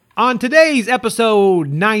On today's episode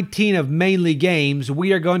 19 of Mainly Games,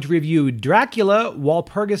 we are going to review Dracula,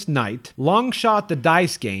 Walpurgis Night, Longshot the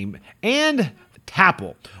Dice Game, and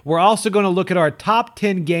Tapple. We're also going to look at our top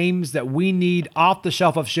 10 games that we need off the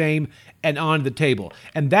shelf of shame and on the table.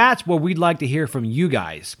 And that's where we'd like to hear from you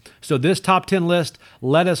guys. So this top 10 list,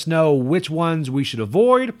 let us know which ones we should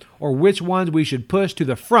avoid or which ones we should push to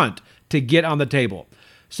the front to get on the table.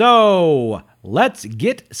 So let's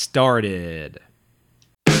get started.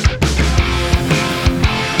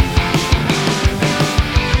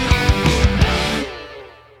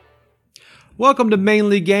 Welcome to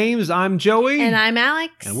Mainly Games. I'm Joey. And I'm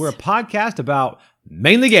Alex. And we're a podcast about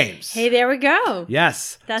mainly games. Hey, there we go.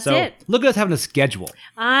 Yes. That's so, it. Look at us having a schedule.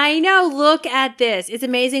 I know. Look at this. It's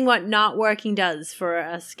amazing what not working does for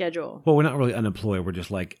a schedule. Well, we're not really unemployed. We're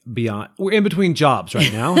just like beyond. We're in between jobs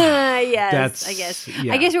right now. Yes, I guess.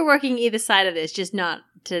 Yeah. I guess we're working either side of this, just not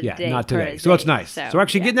today. Yeah, not today. Thursday. So it's nice. So we're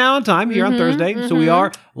actually getting out on time here on Thursday. So we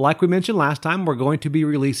are, like we mentioned last time, we're going to be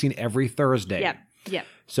releasing every Thursday. Yep.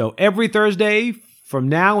 So every Thursday from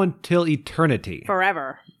now until eternity.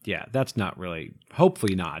 Forever. Yeah, that's not really,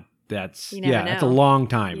 hopefully not. That's, You never know. that's a long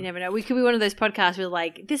time. You never know. We could be one of those podcasts where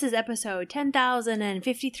like, this is episode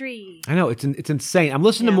 10,053. I know, it's insane. I'm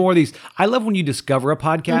listening to more of these. I love when you discover a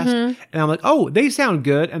podcast and I'm like, oh, they sound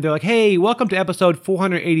good. And they're like, hey, welcome to episode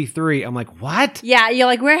 483. I'm like, what? Yeah, you're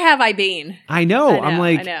like, where have I been? I know. I I'm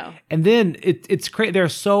like, I know. And then it's crazy. There are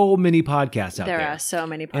so many podcasts out there. There are so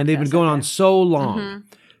many podcasts. And they've been going out on there. so long.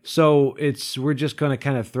 So we're just going to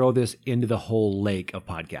kind of throw this into the whole lake of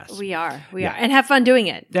podcasts. We are. And have fun doing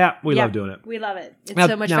it. Yeah, we love doing it. We love it. It's Now,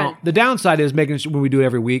 so much now, fun. the downside is making sure when we do it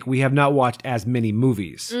every week, we have not watched as many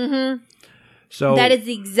movies. So That is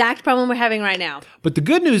the exact problem we're having right now. But the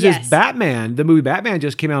good news Yes. is Batman, the movie Batman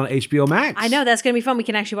just came out on HBO Max. I know, that's going to be fun. We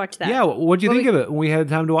can actually watch that. Yeah, what did you think of it when we had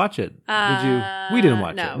time to watch it? We didn't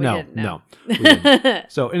watch no, it. we No, didn't, no. no. We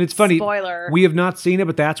didn't. So, and it's funny. Spoiler. We have not seen it,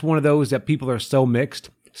 but that's one of those that people are so mixed.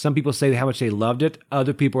 Some people say how much they loved it.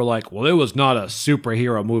 Other people are like, well, it was not a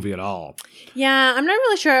superhero movie at all. Yeah, I'm not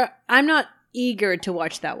really sure. I'm not eager to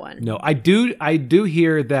watch that one. No, I do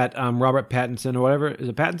hear that Robert Pattinson or whatever, is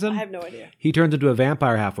it Pattinson? I have no idea. He turns into a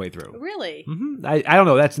vampire halfway through. Really? I don't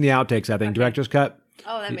know. That's in the outtakes, I think. Director's cut.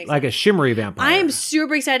 Oh, that makes like sense. a shimmery vampire. I am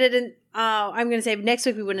super excited, and I'm going to say next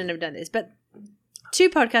week we wouldn't have done this, but 2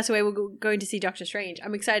 podcasts away we're going to see Doctor Strange.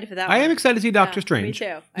 I'm excited for that one. I am excited to see Doctor Yeah, Strange. Me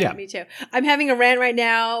too. Yeah. Me too. I'm having a rant right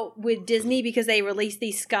now with Disney because they released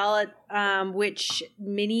these Scarlet Witch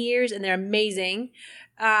mini years, and they're amazing.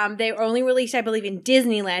 They only released, I believe, in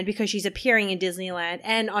Disneyland because she's appearing in Disneyland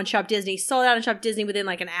and on Shop Disney. Sold out on Shop Disney within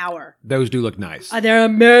like an hour. Those do look nice. They're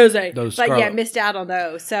amazing. Those but Scarlet- yeah, missed out on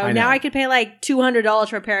those. So I now know. I could pay like $200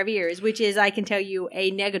 for a pair of ears, which is, I can tell you,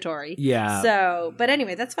 a negatory. Yeah. So, but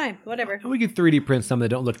anyway, that's fine. Whatever. And we can 3D print some that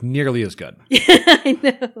don't look nearly as good. I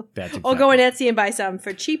know. That's Or go on exactly. Etsy and buy some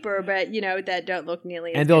for cheaper, but that don't look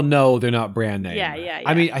nearly as And good. they'll know they're not brand name. Yeah.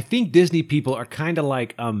 I mean, I think Disney people are kind of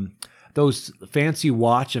like those fancy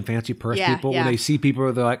watch and fancy purse Yeah, people. yeah. When they see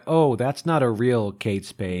people, they're like, oh, that's not a real Kate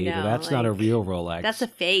Spade. or No, that's not a like, real Rolex. That's a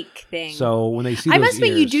fake thing. So when they see I those must admit,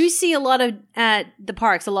 you ears- do see a lot of, at the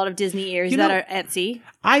parks, a lot of Disney ears You that know- are Etsy.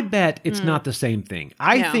 I bet it's not the same thing.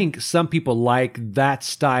 I No. think some people like that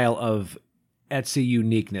style of Etsy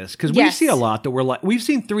uniqueness because we Yes. see a lot that we're like, we've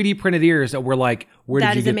seen 3D printed ears that we're like, where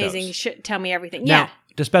That did is you get amazing. those? Tell me everything. Now, Yeah.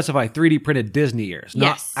 to specify, 3D printed Disney ears, not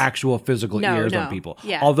Yes. actual physical No, ears no. on people.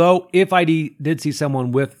 Yeah. Although, if I did see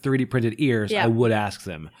someone with 3D printed ears, Yeah. I would ask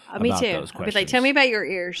them Me about too. those I'd be questions. like, tell me about your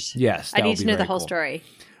ears. Yes, I that need would to be know the very whole cool. story.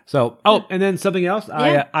 So, and then something else.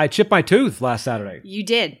 Yeah. I chipped my tooth last Saturday. You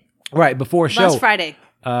did. Right, before a show. Last Friday.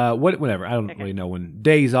 Whatever. I don't really know when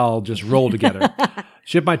days all just roll together.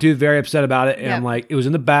 Chipped my tooth, very upset about it. And Yep. I'm like, it was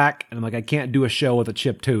in the back. And I'm like, I can't do a show with a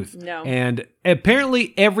chipped tooth. No. And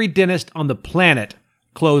apparently every dentist on the planet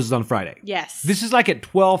closes on Friday. Yes. This is like at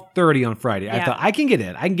 12:30 on Friday. I Yeah. thought, I can get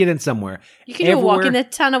in. I can get in somewhere. You can do a walk-in. Everywhere-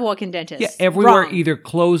 A ton of walk-in dentists. Yeah, everywhere Wrong. either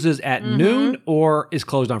closes at noon or is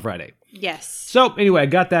closed on Friday. Yes. So anyway, I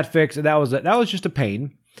got that fixed. And that was just a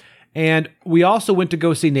pain. And we also went to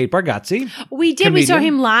go see Nate Bargatze. We did. We saw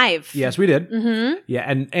Comedian. him live. Yes, we did.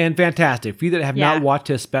 Yeah, and fantastic. For you that have Yeah. not watched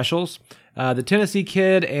his specials, The Tennessee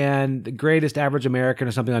Kid and The Greatest Average American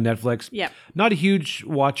or something on Netflix. Yep. Not a huge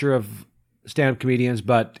watcher of stand-up comedians,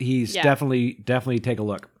 but he's Yeah. definitely take a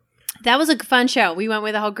look. That was a fun show. We went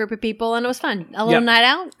with a whole group of people, and it was fun. A little Yep. night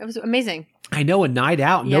out. It was amazing. I know, a night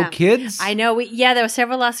out, no Yeah. kids. I know. There were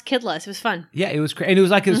several last kidless. It was fun. Yeah, it was and it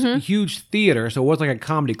was like this Mm-hmm. huge theater, so it wasn't like a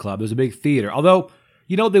comedy club. It was a big theater. Although,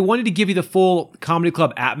 they wanted to give you the full comedy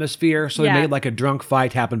club atmosphere, so Yeah. they made like a drunk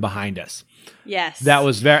fight happen behind us. Yes. That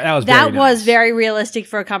was very That was nice. very realistic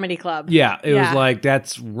for a comedy club. Yeah, it was like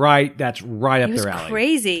that's right up It was their alley.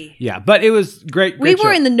 crazy. Yeah, but it was great. We great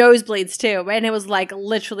were show. in the nosebleeds too, and it was like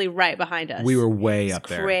literally right behind us. We were way It's up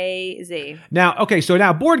there. Crazy. Now, okay, so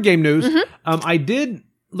now board game news. Mm-hmm. I did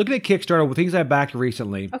looking at Kickstarter with things I backed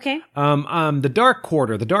recently. Okay. The Dark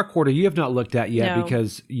Quarter. The Dark Quarter you have not looked at yet No.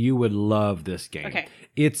 because you would love this game. Okay.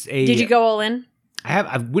 It's a. Did you go all in?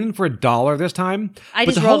 I went in for $1 this time. I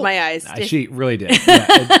but just the rolled my eyes. She really did. Yeah,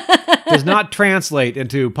 it does not translate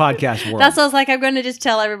into podcast world. That's what I was like. I'm going to just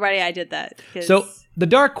tell everybody I did that. 'cause- So the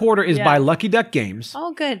Dark Quarter is Yeah. by Lucky Duck Games,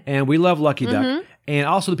 oh, good. and we love Lucky Duck, and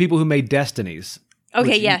also the people who made Destinies. Okay.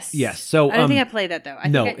 which- yes. yes. So I don't think I played that though.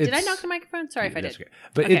 no, Did I it's- knock the microphone? Sorry if I That's did. great.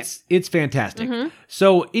 But Okay. it's fantastic.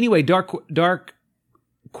 So anyway, Dark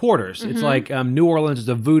Quarters. It's like New Orleans is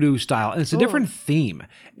a voodoo style, and it's a different theme,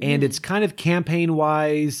 and it's kind of campaign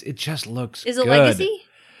wise. It just looks. Is it good. legacy?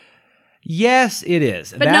 Yes, it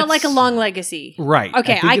is, But not like a long legacy. Right.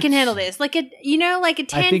 Okay, think I can it's- handle this. Like a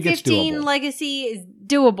 10, think it's 15 doable. legacy is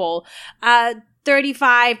doable.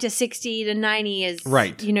 35 to 60 to 90 is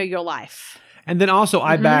Right. your life. And then also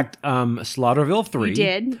I backed Slaughterville 3. You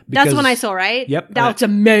did. That's because- the one I saw, right? Yep. That looks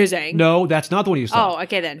amazing. No, that's not the one you saw. Oh,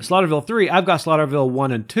 okay then. Slaughterville 3. I've got Slaughterville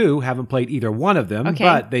 1 and 2. Haven't played either one of them, Okay.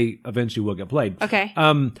 but they eventually will get played. Okay.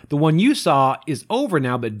 The one you saw is over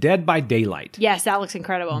now, but Dead by Daylight, Yes, that looks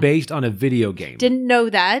incredible. based on a video game. Didn't know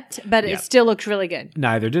that, but Yeah. it still looks really good.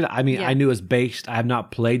 Neither did I. I mean, Yeah. I knew it was based. I have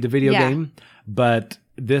not played the video Yeah. game, but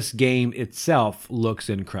this game itself looks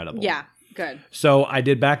incredible. Yeah, good. So I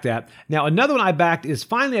did back that. Now another one I backed is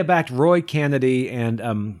finally I backed Roy Kennedy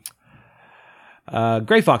and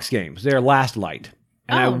Gray Fox Games. Their Last Light,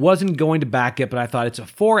 and I Oh. wasn't going to back it, but I thought it's a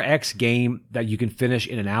 4X game that you can finish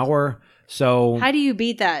in an hour. So How do you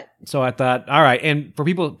beat that? I thought, all right. And for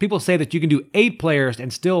people say that you can do 8 players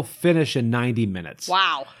and still finish in 90 minutes.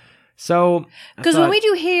 Wow. So Because when we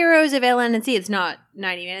do Heroes of LNC, it's not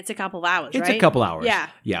 90 minutes, a couple of hours, it's right? a couple hours. Yeah.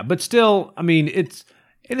 Yeah, but still, I mean, it's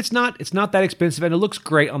not that expensive, and it looks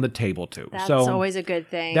great on the table too. That's so always a good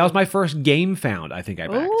thing. that was my first game found. I think I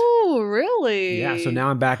backed. Oh, really? Yeah, so now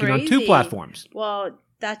I'm backing on 2 Crazy. platforms. Well,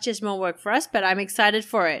 that's just more work for us, but I'm excited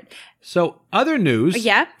for it. So other news,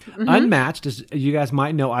 Yeah. Mhm. Unmatched. As you guys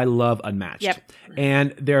might know, I love Unmatched. Yep.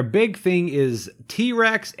 And their big thing is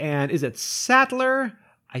T-Rex, and is it Sattler?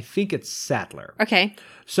 I think it's Sattler. Okay.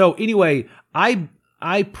 So anyway, I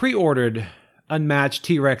pre-ordered Unmatched,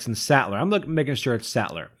 T-Rex, and Sattler. I'm making sure it's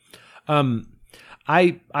Sattler.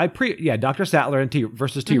 Dr. Sattler and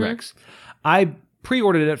versus T-Rex. I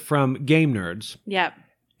pre-ordered it from Game Nerds, Yep.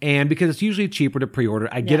 and because it's usually cheaper to pre-order,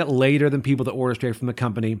 I get it later than people that order straight from the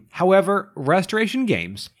company. However, Restoration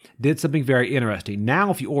Games did something very interesting. Now,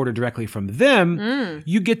 if you order directly from them,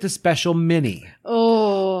 you get the special mini,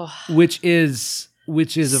 Oh, which is of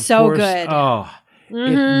So course, good. oh,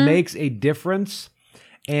 it makes a difference.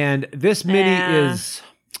 And this mini Yeah. is,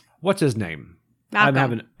 what's his name?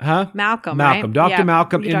 Malcolm. Malcolm, Malcolm, right? Dr. Yeah.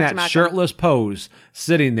 Malcolm in Dr. that Malcolm. shirtless pose,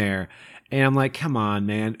 sitting there. And I'm like, come on,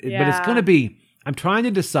 man. But it's Yeah. going to be, I'm trying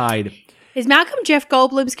to decide. Is Malcolm Jeff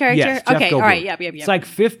Goldblum's character? Yes, Jeff okay. Goldblum. All right. Yep. It's like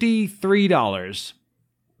 $53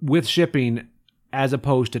 with shipping as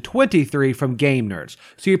opposed to $23 from Game Nerds.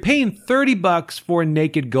 So you're paying $30 for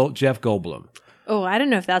naked Jeff Goldblum. Oh, I don't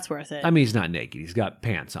know if that's worth it. I mean, he's not naked. He's got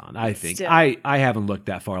pants on, I think. Still. I haven't looked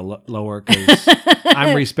that far lower because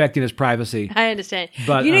I'm respecting his privacy. I understand.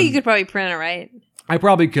 But, you could probably print it, right? I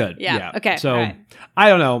probably could. Yeah. Okay. So All right. I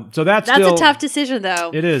don't know. So that's That's still, a tough decision,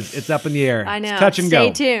 though. It is. It's up in the air. I know. It's touch and Stay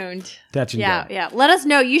go. tuned. Touch and Yeah. go. Yeah. Let us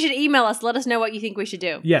know. You should email us. Let us know what you think we should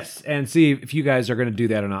do. Yes, and see if you guys are going to do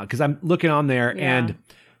that or not. Because I'm looking on there, Yeah. and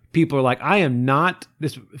people are like, "I am not."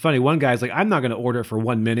 This funny. One guy's like, "I'm not going to order it for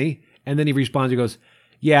one mini," and then he responds, he goes,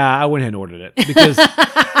 "Yeah, I went ahead and ordered it because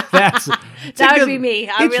that's That would be me.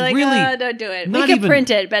 I'd be it's like, really don't do it. We not can even- print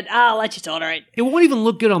it, but I'll let you order it. It won't even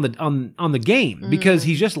look good on the game because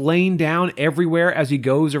he's just laying down everywhere as he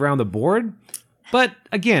goes around the board. But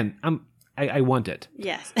again, I want it.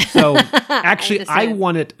 Yes. So actually, I understand.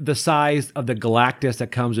 want it the size of the Galactus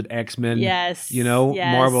that comes with X-Men. Yes. You know,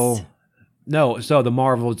 Yes. Marvel. No, so the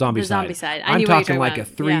Marvel zombie The side. zombie side. I I'm knew what you were talking like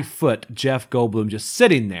talking a about. 3-foot Jeff Goldblum just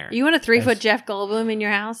sitting there. You want a 3-foot Jeff Goldblum in your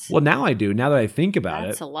house? Well, now I do. Now that I think about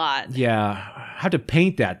That's it. a lot. Yeah. I have to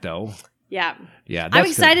paint that though. Yeah. Yeah. I'm that's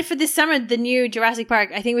excited for this summer, the new Jurassic Park.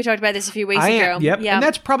 I think we talked about this a few weeks I ago. am. Yep. Yeah. And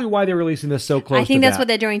that's probably why they're releasing this so close I think to that's that. what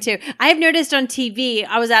they're doing too. I have noticed on TV,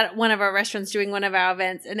 I was at one of our restaurants doing one of our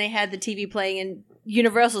events, and they had the TV playing, and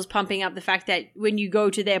Universal's pumping up the fact that when you go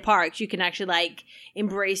to their parks, you can actually like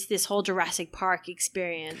embrace this whole Jurassic Park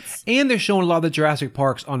experience. And they're showing a lot of the Jurassic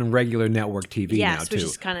Parks on regular network TV now too. Which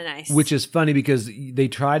is kind of nice. Which is funny because they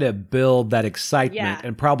try to build that excitement Yeah.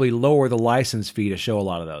 and probably lower the license fee to show a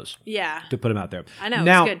lot of those. Yeah. To put them out there. I know,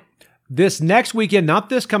 Now, it's good. this next weekend, not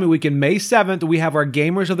this coming weekend, May 7th, we have our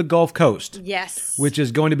Gamers of the Gulf Coast. Yes. Which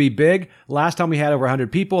is going to be big. Last time we had over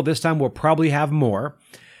 100 people. This time we'll probably have more.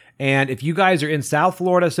 And if you guys are in South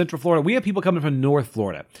Florida, Central Florida, we have people coming from North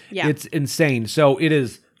Florida. Yeah. It's insane. So it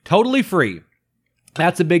is totally free.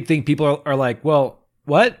 That's a big thing. People are like, well,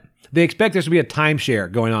 what? They expect there to be a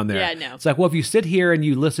timeshare going on there. Yeah, no. It's like, well, if you sit here and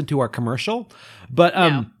you listen to our commercial. But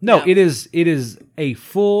No. it is a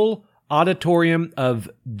full auditorium of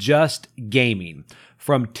just gaming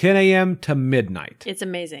from 10 a.m. to midnight. It's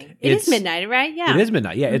amazing. It is midnight, right? Yeah. It is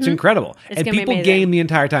midnight. Yeah, it's incredible. It's and gonna be people amazing. game the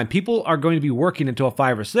entire time. People are going to be working until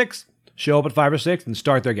 5 or 6, show up at 5 or 6, and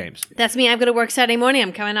start their games. That's me. I'm going to work Saturday morning.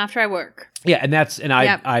 I'm coming after I work. Yeah, and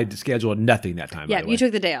Yep. I scheduled nothing that time. Yeah, by the way. you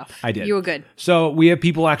took the day off. I did. You were good. So we have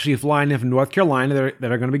people actually flying in from North Carolina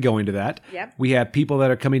that are going to be going to that. Yep. We have people that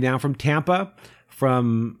are coming down from Tampa,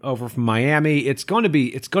 from Miami. It's going to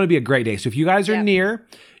be a great day. So if you guys are Yep. near,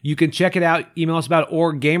 you can check it out. Email us about it,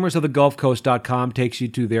 or gamersofthegulfcoast.com takes you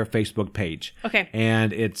to their Facebook page. Okay.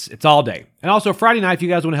 And it's all day. And also Friday night, if you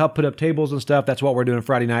guys want to help put up tables and stuff, that's what we're doing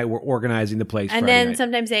Friday night. We're organizing the place And Friday then night.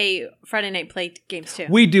 sometimes they Friday night play games too.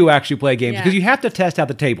 We do actually play games Yeah. because you have to test out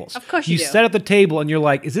the tables. Of course you do. set up the table and you're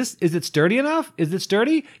like, is it sturdy enough? Is it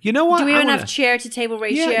sturdy? You know what? Do we have I wanna- enough chair to table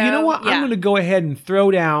ratio? Yeah, you know what? I'm going to go ahead and throw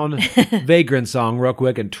down Vagrant Song real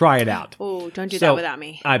quick and try it out. Oh, don't do So, that without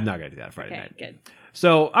me. I'm not going to do that Friday Okay, night. good.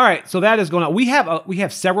 So, all right. So that is going on. We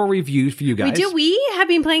have several reviews for you guys. We do. We have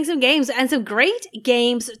been playing some games and some great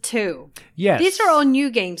games too. Yes. These are all new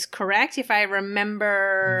games, correct? If I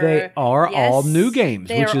remember, They are Yes. all new games,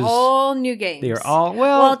 They which are is all new games. they are all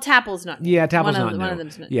well. Tapple's not. New. Yeah, Tapple's one not of, new. One of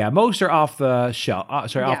them's not. Yeah, most are off the shelf.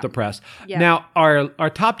 Off Yeah. the press. Yeah. Now, our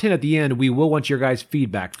top 10 at the end, we will want your guys'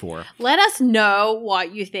 feedback for. Let us know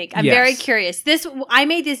what you think. I'm Yes. very curious. I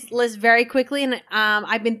made this list very quickly, and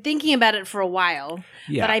I've been thinking about it for a while.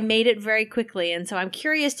 Yeah. But I made it very quickly, and so I'm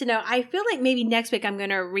curious to know. I feel like maybe next week I'm going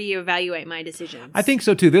to reevaluate my decisions. I think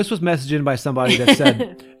so too. This was messaged in by somebody that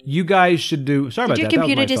said, "You guys should do." Sorry Did about your that. That was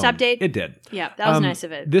computer my just phone. update? It did. Yeah, that was nice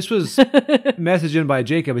of it. This was messaged in by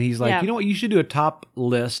Jacob, and he's like, Yeah. "You know what? You should do a top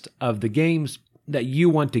list of the games that you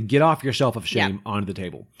want to get off your shelf of shame onto the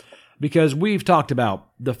table." Because we've talked about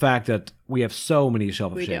the fact that we have so many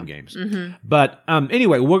shelf of shame do. games. But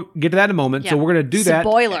anyway, we'll get to that in a moment. So Yeah. we're going to do that.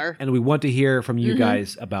 Spoiler. And we want to hear from you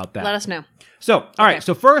guys about that. Let us know. So, all right.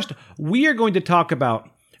 So first, we are going to talk about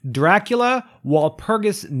Dracula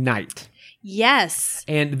Walpurgis Night. Yes.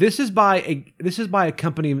 And this is by a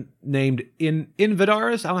company named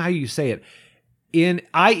Invidars. I don't know how you say it.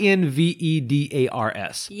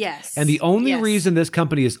 Invedars. Yes. And the only Yes. reason this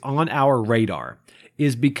company is on our radar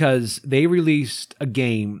is because they released a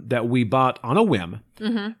game that we bought on a whim.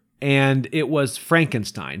 And it was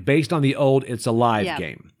Frankenstein, based on the old It's Alive Yeah.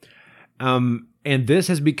 game. And this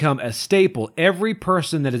has become a staple. Every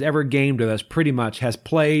person that has ever gamed with us pretty much has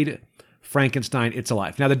played Frankenstein It's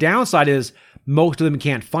Alive. Now, the downside is most of them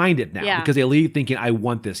can't find it now Yeah. because they leave thinking, I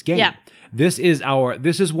want this game. Yeah. This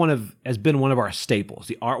has been one of our staples.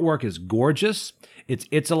 The artwork is gorgeous.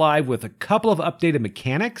 It's Alive with a couple of updated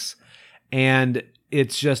mechanics, and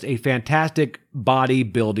it's just a fantastic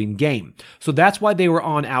bodybuilding game. So that's why they were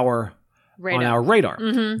on our radar.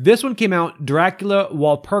 This one came out, Dracula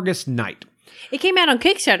Walpurgis Night. It came out on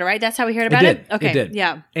Kickstarter, right? That's how we heard about it? Okay. It did.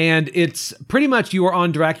 Yeah. And it's pretty much you are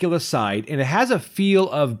on Dracula's side, and it has a feel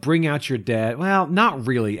of Bring Out Your Dead. Well, not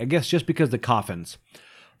really. I guess just because the coffins.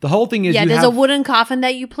 The whole thing is There's a wooden coffin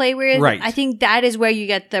that you play with. Right. I think that is where you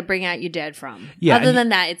get the Bring Out Your Dead from. Yeah, Other and- than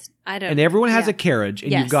that, I don't. and everyone has yeah. a carriage,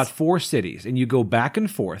 and Yes. you've got 4 cities, and you go back and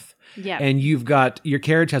forth. Yeah. And you've got your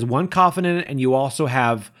carriage has one coffin in it, and you also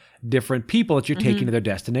have different people that you're taking to their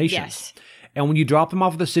destinations. Yes. And when you drop them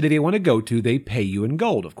off at the city they want to go to, they pay you in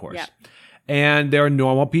gold, of course. Yeah. And there are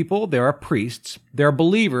normal people, there are priests, there are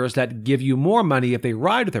believers that give you more money if they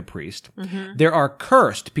ride with a priest. There are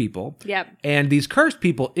cursed people. Yep. And these cursed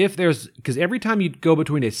people, because every time you go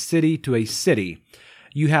between a city to a city,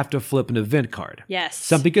 you have to flip an event card. Yes.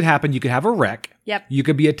 Something could happen. You could have a wreck. Yep. You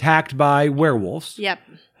could be attacked by werewolves. Yep.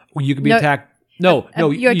 Or you could be No, attacked.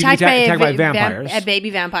 You're you attacked could be by attacked by vampires. a baby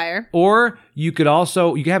vampire. Or you could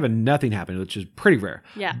have a nothing happen, which is pretty rare.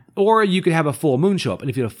 Yeah. Or you could have a full moon show up. And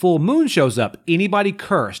if a full moon shows up, anybody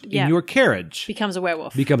cursed Yeah. in your carriage Becomes a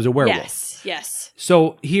werewolf. becomes a werewolf. Yes. Yes.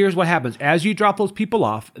 So here's what happens. As you drop those people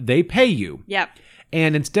off, they pay you. Yep.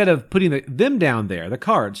 And instead of putting them down there, the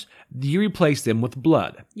cards, you replace them with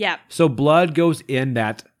blood. Yeah. So blood goes in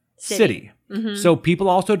that city. Mm-hmm. So people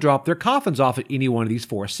also drop their coffins off at any one of these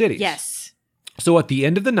 4 cities. Yes. So at the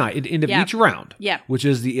end of the night, at the end of each round, which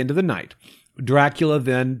is the end of the night, Dracula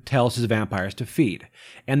then tells his vampires to feed.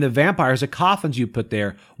 And the vampires, the coffins you put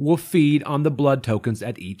there, will feed on the blood tokens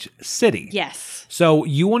at each city. Yes. So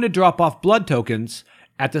you want to drop off blood tokens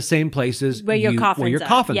at the same places where your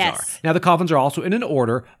coffins are. Now, the coffins are also in an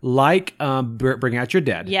order, like Bring Out Your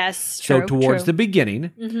Dead. Yes, true. So towards the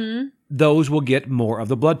beginning, those will get more of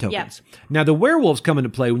the blood tokens. Yep. Now, the werewolves come into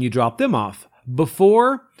play when you drop them off.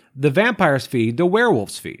 Before the vampires feed, the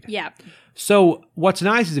werewolves feed. Yeah. So what's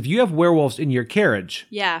nice is if you have werewolves in your carriage,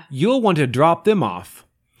 you'll want to drop them off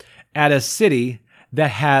at a city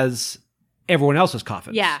that has everyone else's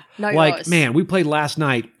coffins. Yeah. Not like, yours. man, we played last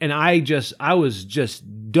night and I was just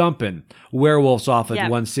dumping werewolves off at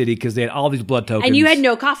one city because they had all these blood tokens. And you had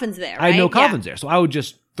no coffins there, right? I had no coffins there. So I would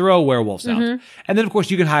just throw werewolves out. And then, of course,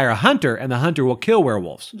 you can hire a hunter and the hunter will kill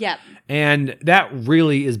werewolves. Yep. And that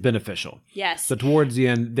really is beneficial. Yes. So towards the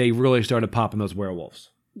end, they really started popping those werewolves.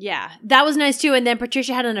 Yeah, that was nice too. And then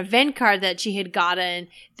Patricia had an event card that she had gotten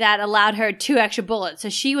that allowed her 2 extra bullets. So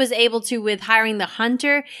she was able to, with hiring the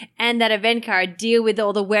hunter and that event card, deal with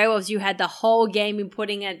all the werewolves you had the whole game in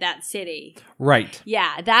putting at that city. Right.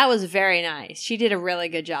 Yeah, that was very nice. She did a really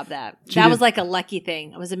good job. That was like a lucky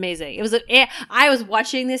thing. It was amazing. I was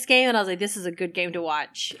watching this game and I was like, this is a good game to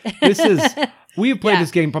watch. We've played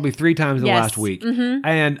this game probably 3 times in the last week.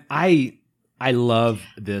 And I love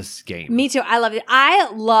this game. Me too. I love it.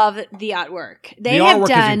 I love the artwork. The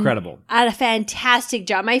artwork is incredible. A fantastic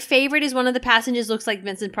job. My favorite is one of the passengers looks like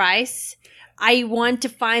Vincent Price. I want to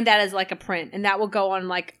find that as like a print, and that will go on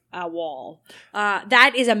like a wall.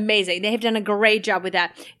 That is amazing. They have done a great job with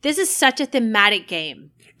that. This is such a thematic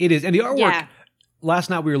game. It is. And the artwork... Yeah.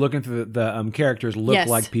 Last night we were looking through the characters look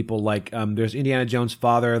like people like there's Indiana Jones'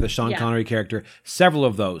 father, the Sean Connery character. Several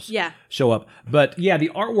of those show up. But yeah, the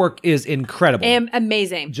artwork is incredible.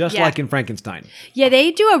 Amazing. Just like in Frankenstein. Yeah,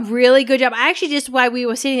 they do a really good job. I actually just while we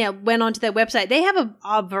were sitting there went onto their website. They have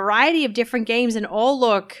a variety of different games and all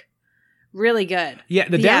look really good. Yeah,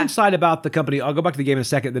 the downside about the company, I'll go back to the game in a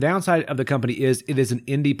second. The downside of the company is it is an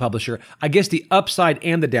indie publisher. I guess the upside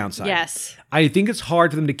and the downside. Yes. I think it's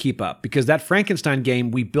hard for them to keep up because that Frankenstein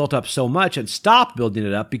game, we built up so much and stopped building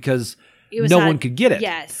it up because no one could get it.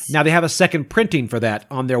 Yes. Now they have a second printing for that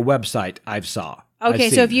on their website, I've saw.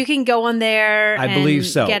 Okay, so if you can go on there I believe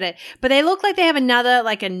so. Get it. But they look like they have another,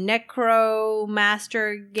 like a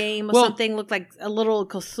Necromaster game or something. Look like a little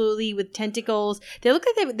Cthulhu with tentacles. They look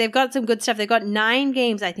like they've got some good stuff. They've got 9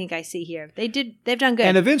 games, I think I see here. They've done good.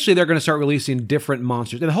 And eventually they're going to start releasing different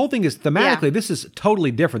monsters. And the whole thing is thematically, this is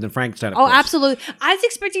totally different than Frankenstein, of course. Absolutely. I was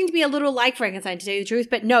expecting to be a little like Frankenstein, to tell you the truth.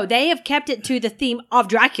 But no, they have kept it to the theme of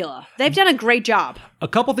Dracula. They've done a great job. A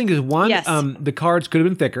couple things is one, the cards could have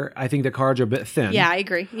been thicker. I think the cards are a bit thin. Yeah, I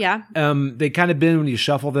agree. Yeah. They kind of bend when you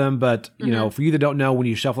shuffle them, but you know, for you that don't know, when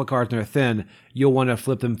you shuffle the cards and they're thin, you'll want to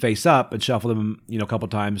flip them face up and shuffle them, a couple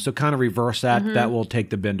times. So kind of reverse that. That will take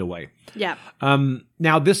the bend away. Yeah.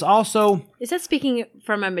 Now this also is that speaking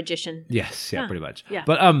from a magician? Yes, yeah, pretty much. Yeah.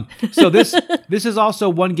 But so this is also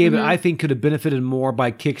one game that I think could have benefited more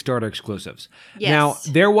by Kickstarter exclusives. Yes. Now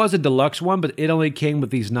there was a deluxe one, but it only came with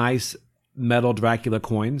these nice metal Dracula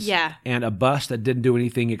coins and a bust that didn't do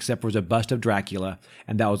anything except for was a bust of Dracula,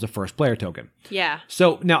 and that was the first player token. Yeah.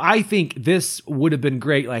 So now I think this would have been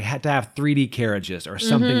great, like had to have 3D carriages or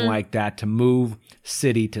something like that to move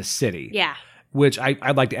city to city. Yeah. Which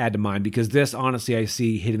I'd like to add to mine because this, honestly, I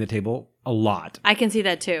see hitting the table a lot. I can see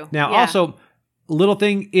that too. Now, also, little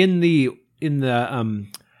thing in the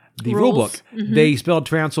rule book, they spelled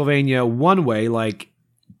Transylvania one way, like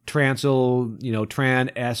Tran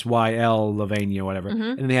S-Y-L, Lavania, whatever.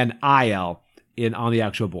 And then they had an I-L on the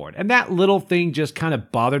actual board. And that little thing just kind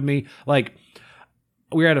of bothered me. Like,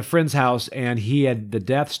 we were at a friend's house and he had the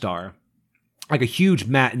Death Star, like a huge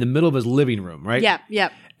mat in the middle of his living room, right? Yeah, yeah.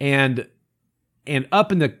 And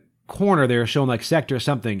up in the corner, they were showing like sector or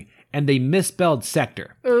something, and they misspelled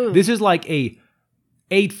sector. Ooh. This is like a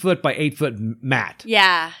 8-foot by 8-foot mat.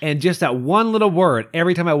 Yeah. And just that one little word,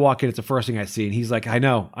 every time I walk in, it's the first thing I see. And he's like, I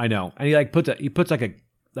know. And he like puts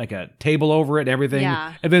like a table over it and everything.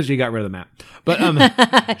 Yeah. Eventually he got rid of the map. But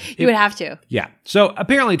you would have to. Yeah. So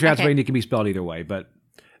apparently Transylvania can be spelled either way, but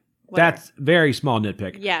that's very small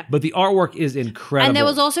nitpick. Yeah. But the artwork is incredible. And there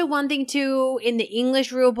was also one thing too in the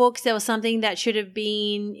English rule books. There was something that should have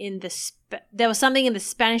been in the there was something in the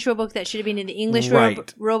Spanish rule book that should have been in the English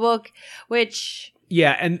rule book, which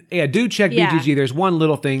do check BGG. There's one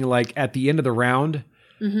little thing like at the end of the round,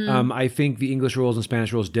 I think the English rules and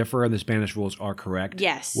Spanish rules differ, and the Spanish rules are correct.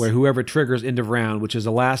 Yes. Where whoever triggers end of round, which is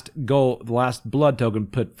the last goal, the last blood token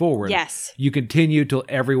put forward. Yes. You continue till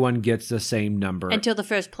everyone gets the same number. Until the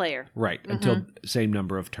first player. Right. Until same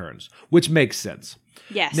number of turns, which makes sense.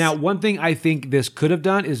 Yes. Now, one thing I think this could have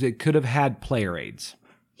done is it could have had player aids.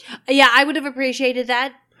 Yeah, I would have appreciated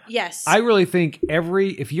that. Yes. I really think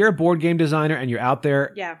if you're a board game designer and you're out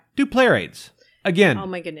there, do player aids. Again, oh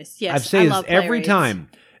my goodness. Yes. I've said this every time.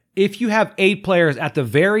 If you have 8 players at the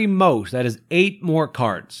very most, that is 8 more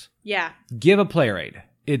cards. Yeah. Give a player aid.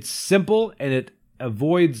 It's simple and it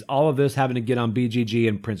avoids all of this having to get on BGG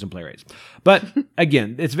and print some player aids. But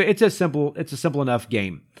again, it's a simple enough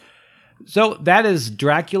game. So that is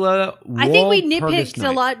Dracula. I think we nitpicked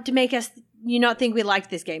a lot to make us you not think we liked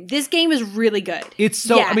this game. This game is really good. It's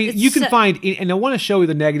so, I mean, you can find, and I want to show you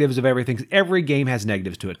the negatives of everything, 'cause every game has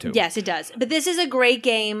negatives to it too. Yes, it does. But this is a great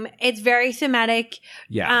game. It's very thematic.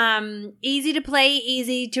 Yeah. Easy to play,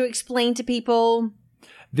 easy to explain to people.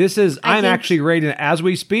 This is, I'm actually rating it as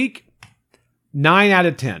we speak, 9 out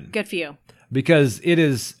of 10. Good for you. Because it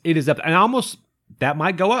is up, and almost, that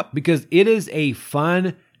might go up, because it is a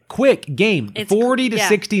fun, quick game. It's 40 to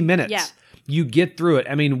 60 minutes. Yeah. You get through it.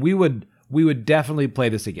 I mean, we would definitely play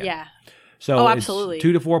this again. Yeah. So absolutely. It's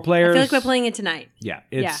 2 to 4 players. I feel like we're playing it tonight. Yeah,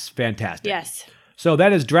 it's fantastic. Yes. So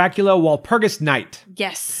that is Dracula Walpurgis Night.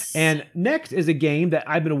 Yes. And next is a game that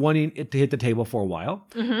I've been wanting it to hit the table for a while.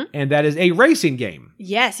 Mm-hmm. And that is a racing game.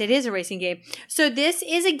 Yes, it is a racing game. So this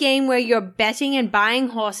is a game where you're betting and buying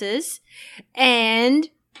horses, and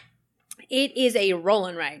it is a roll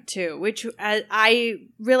and ride too, which I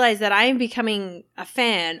realize that I am becoming a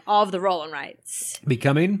fan of the roll and rides.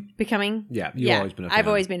 Becoming? Yeah, you've always been a fan. I've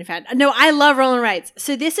always been a fan. No, I love roll and rides.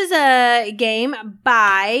 So this is a game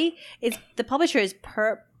by, the publisher is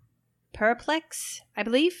Perplex, I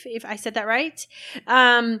believe, if I said that right.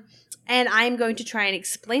 And I'm going to try and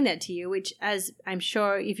explain that to you, which, as I'm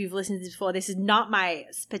sure if you've listened to this before, this is not my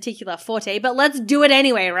particular forte, but let's do it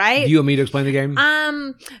anyway, right? Do you want me to explain the game?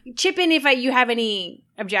 Chip in if you have any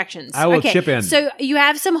objections. I will chip in. So you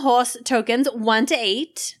have some horse tokens, 1 to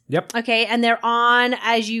 8. Yep. Okay, and they're on,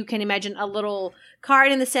 as you can imagine, a little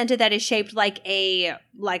card in the center that is shaped like a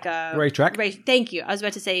racetrack. Thank you. I was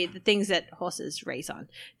about to say the things that horses race on.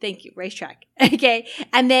 Thank you. Racetrack. Okay.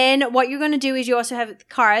 And then what you're going to do is you also have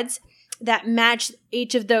cards that match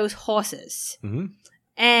each of those horses. Mm-hmm.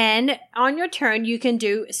 And on your turn, you can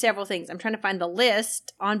do several things. I'm trying to find the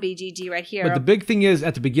list on BGG right here. But the big thing is,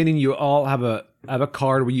 at the beginning, you all have a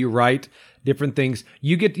card where you write different things.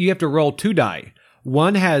 You have to roll 2 die.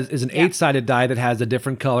 One is an 8-sided die that has a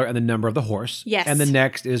different color and the number of the horse. Yes. And the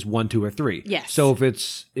next is 1, 2, or 3. Yes. So if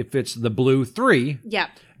it's the blue 3,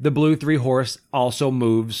 the blue 3 horse also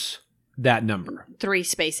moves that number. 3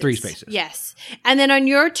 spaces. 3 spaces. Yes. And then on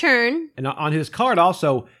your turn. And on his card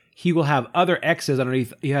also, he will have other X's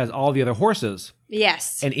underneath. He has all the other horses.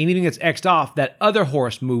 Yes. And anything that's X'd off, that other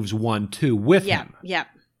horse moves 1, 2 with him. Yeah.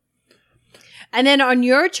 And then on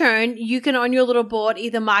your turn, you can, on your little board,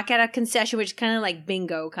 either mark out a concession, which is kind of like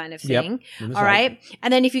bingo kind of thing. Yep. All right.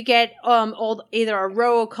 And then if you get either a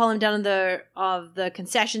row or column down of the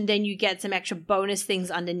concession, then you get some extra bonus things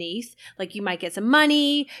underneath. Like you might get some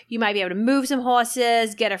money, you might be able to move some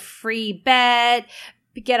horses, get a free bet,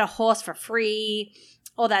 get a horse for free,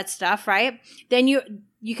 all that stuff, right? Then you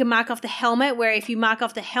can mark off the helmet, where if you mark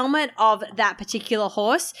off the helmet of that particular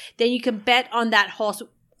horse, then you can bet on that horse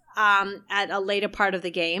at a later part of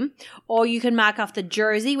the game. Or you can mark off the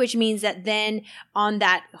jersey, which means that then on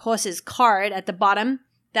that horse's card at the bottom,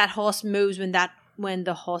 that horse moves when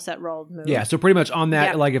the horse that rolled moves. Yeah, so pretty much on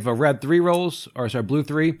that, like if a red 3 rolls, or sorry, blue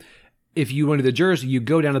 3, if you wanted the jersey, you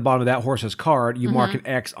go down to the bottom of that horse's card, you mark an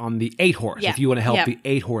X on the 8 horse if you want to help the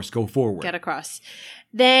 8 horse go forward. Get across.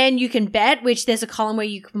 Then you can bet, which there's a column where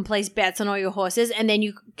you can place bets on all your horses, and then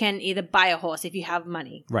you can either buy a horse if you have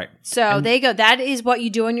money. Right. So there you go. That is what you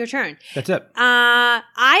do on your turn. That's it.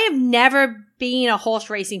 I have never been a horse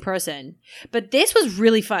racing person, but this was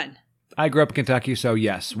really fun. I grew up in Kentucky, so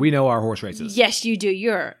yes, we know our horse races. Yes, you do.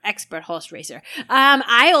 You're an expert horse racer. All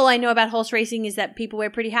I know about horse racing is that people wear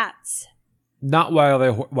pretty hats. Not while they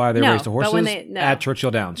race the horses at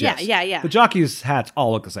Churchill Downs. Yeah, yes. yeah. The jockeys' hats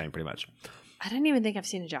all look the same, pretty much. I don't even think I've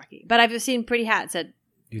seen a jockey, but I've seen pretty hats.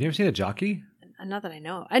 You've never seen a jockey? Not that I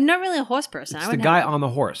know. I'm not really a horse person. It's the guy on the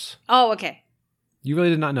horse. Oh, okay. You really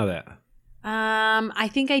did not know that? I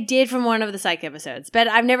think I did from one of the Psych episodes, but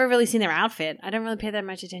I've never really seen their outfit. I don't really pay that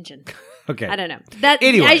much attention. Okay. I don't know.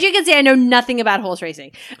 Anyway. As you can see, I know nothing about horse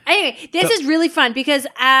racing. Anyway, this is really fun because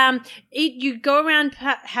you go around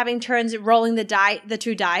having turns rolling the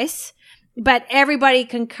 2 dice, but everybody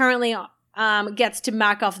concurrently gets to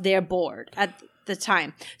mark off their board at the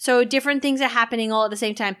time. So different things are happening all at the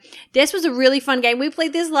same time. This was a really fun game. We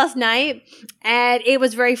played this last night, and it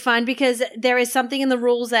was very fun because there is something in the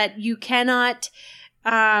rules that you cannot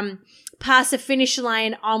pass the finish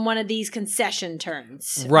line on one of these concession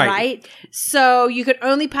turns. Right? So you could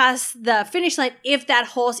only pass the finish line if that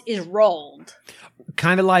horse is rolled.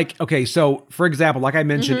 Kind of like, okay, so for example, like I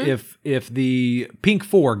mentioned, if the pink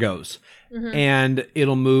 4 goes and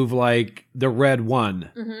it'll move like the red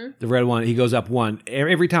 1, the red 1, he goes up 1.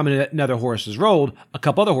 Every time another horse is rolled, a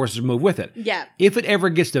couple other horses move with it. Yeah. If it ever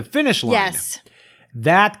gets to finish line,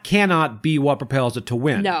 that cannot be what propels it to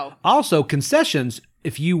win. No. Also, concessions,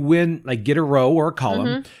 if you win, like get a row or a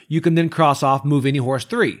column, you can then cross off, move any horse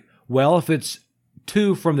 3. Well, if it's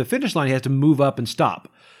 2 from the finish line, he has to move up and stop.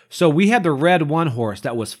 So we had the red 1 horse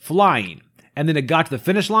that was flying, and then it got to the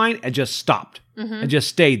finish line and just stopped and just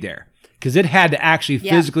stayed there because it had to actually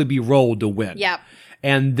physically be rolled to win. Yep.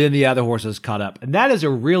 And then the other horses caught up. And that is a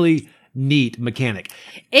really neat mechanic.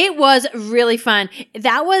 It was really fun.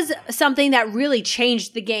 That was something that really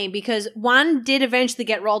changed the game because 1 did eventually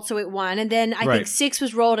get rolled, so it won. And then I think 6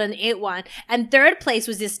 was rolled and it won. And third place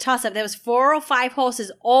was this toss-up. There was 4 or 5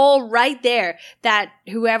 horses all right there that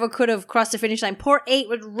whoever could have crossed the finish line. Poor 8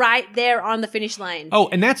 was right there on the finish line. Oh,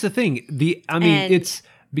 and that's the thing. It's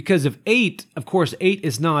because of 8, of course,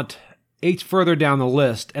 8's further down the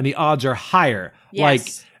list and the odds are higher. Yes.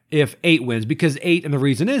 Like if 8 wins, because 8, and the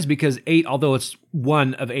reason is because 8, although it's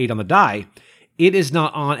 1 of 8 on the die, it is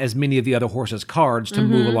not on as many of the other horses' cards to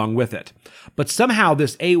move along with it. But somehow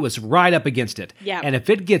this 8 was right up against it. Yeah. And if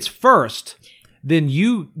it gets first, then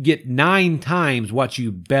you get 9 times what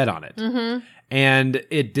you bet on it. And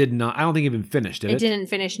it did not, I don't think it even finished, did it? It didn't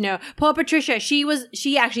finish, no. Poor Patricia,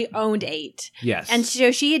 she actually owned 8. Yes. And so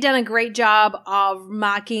she had done a great job of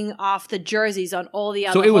marking off the jerseys on all the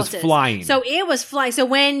other horses. So it was flying. So it was flying. So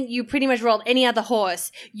when you pretty much rolled any other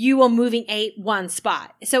horse, you were moving 8 one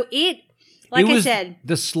spot. So it, like I said.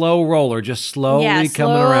 The slow roller, just slowly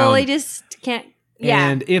coming around. Slowly just can't. Yeah.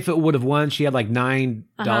 And if it would have won, she had like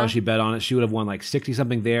 $9 she bet on it. She would have won like 60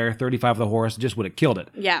 something there, 35 for the horse, just would have killed it.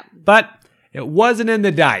 Yeah. But it wasn't in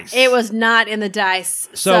the dice. It was not in the dice.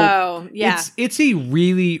 So yeah. It's a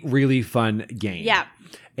really, really fun game. Yeah.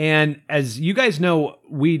 And as you guys know,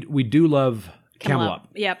 we do love Camelot.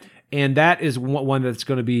 Yep. And that is one that's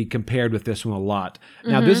going to be compared with this one a lot.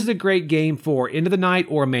 Now, this is a great game for end of the night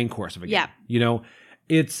or a main course of a game. Yeah. You know,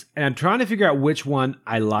 and I'm trying to figure out which one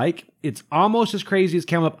I like. It's almost as crazy as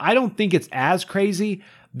Camelot. I don't think it's as crazy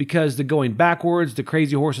because the going backwards, the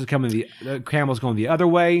crazy horses coming, the camels going the other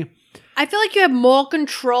way. I feel like you have more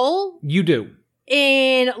control You do.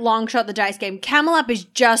 in Longshot the Dice game. Camel Up is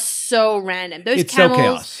just so random. Those It's camels, so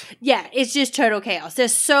chaos. Yeah, it's just total chaos.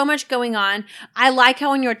 There's so much going on. I like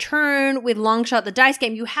how on your turn with Longshot the Dice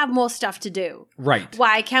game, you have more stuff to do. Right.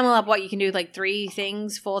 Why Camel Up, what you can do, like 3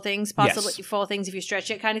 things, 4 things, possibly Yes. 4 things if you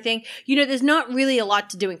stretch it kind of thing. You know, there's not really a lot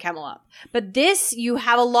to do in Camel Up. But this, you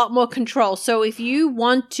have a lot more control. So if you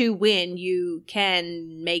want to win, you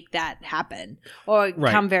can make that happen or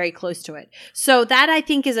come very close to it. So that I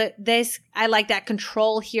think is I like that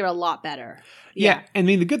control here a lot better. Yeah. I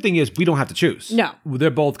mean, the good thing is we don't have to choose. No. They're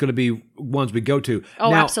both going to be ones we go to.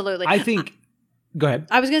 Oh, now, absolutely. I think... Go ahead.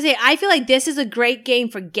 I was going to say, I feel like this is a great game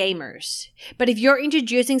for gamers. But if you're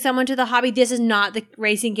introducing someone to the hobby, this is not the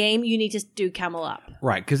racing game. You need to do Camel Up.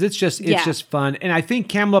 Right, because it's just fun. And I think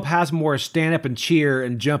Camel Up has more stand up and cheer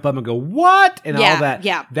and jump up and go, what? And all that.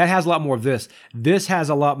 Yeah. That has a lot more of this. This has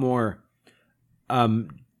a lot more,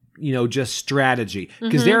 just strategy.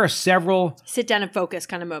 Because there are several... Sit down and focus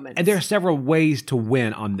kind of moments. And there are several ways to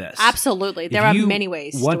win on this. Absolutely. There are many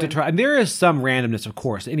ways want to try. And there is some randomness, of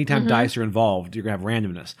course. Anytime dice are involved, you're going to have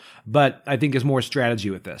randomness. But I think there's more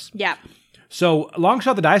strategy with this. Yeah. So,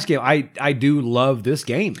 Longshot the Dice game, I do love this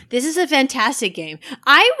game. This is a fantastic game.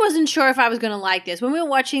 I wasn't sure if I was going to like this. When we were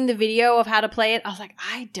watching the video of how to play it, I was like,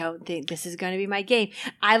 I don't think this is going to be my game.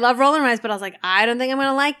 I love roll and rise, but I was like, I don't think I'm going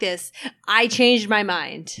to like this. I changed my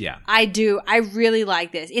mind. Yeah. I do. I really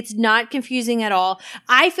like this. It's not confusing at all.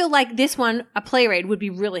 I feel like this one, a play raid, would be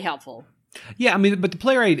really helpful. Yeah, I mean, but the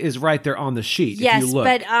play rate is right there on the sheet. Yes, if you look.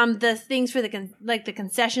 but the things for the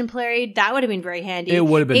concession play rate, that would have been very handy. It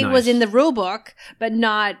would have been It nice. was in the rule book, but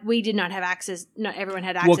we did not have access. Not everyone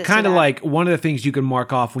had access. Well, kind to of that. like one of the things you can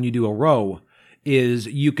mark off when you do a row is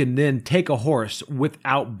you can then take a horse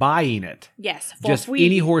without buying it. Yes, for Just free.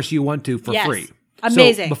 any horse you want to for Yes. free.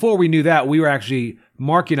 Amazing. So before we knew that, we were actually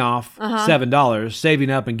marking off $7, saving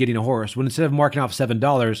up and getting a horse. When instead of marking off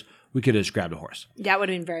 $7, we could have just grabbed a horse. That would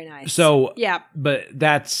have been very nice. So, yeah. But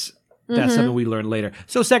that's, That's something we learn later.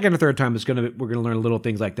 So second or third time, we're gonna learn little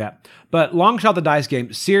things like that. But Long Shot the Dice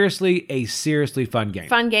game, seriously fun game.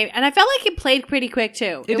 Fun game, and I felt like it played pretty quick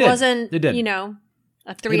too. It wasn't,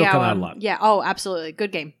 a 3 It'll hour. come out a lot. Yeah. Oh, absolutely.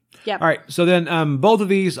 Good game. Yeah. All right. So then both of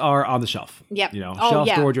these are on the shelf. Yep. Shelf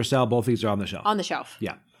storage or sell. Both of these are on the shelf. On the shelf.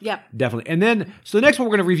 Yeah. Yep. Definitely. And then, so the next one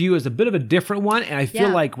we're going to review is a bit of a different one, and I feel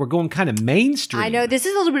like we're going kind of mainstream. I know. This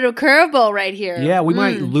is a little bit of a curveball right here. Yeah, we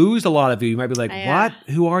might lose a lot of you. You might be like, what?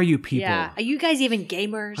 Who are you people? Yeah. Are you guys even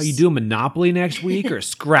gamers? Are you doing Monopoly next week or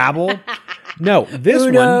Scrabble? No,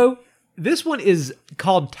 this one is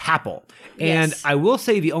called Tapple. And I will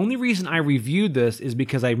say the only reason I reviewed this is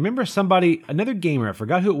because I remember another gamer, I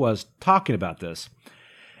forgot who it was, talking about this.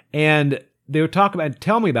 And they would talk about and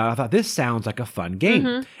tell me about it. I thought, this sounds like a fun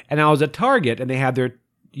game. And I was at Target, and they had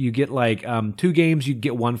you get like 2 games, you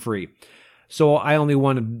get 1 free. So I only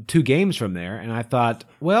wanted 2 games from there. And I thought,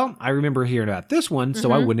 well, I remember hearing about this one,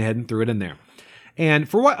 so I went ahead and threw it in there. And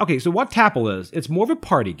so what Tapple is, it's more of a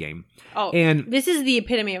party game. Oh, and this is the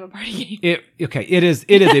epitome of a party game. It is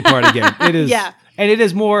a party game. It is, yeah. And it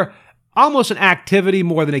is more, almost an activity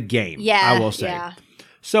more than a game, I will say. Yeah.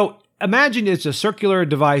 So imagine it's a circular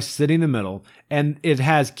device sitting in the middle, and it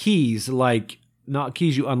has keys like, not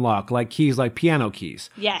keys you unlock, like keys like piano keys.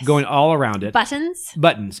 Yes. Going all around it.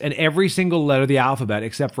 Buttons. And every single letter of the alphabet,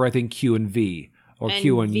 except for I think Q and V, or and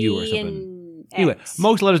Q and V U or something. And anyway,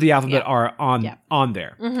 most letters of the alphabet are on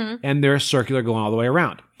there. Mm-hmm. And they're circular going all the way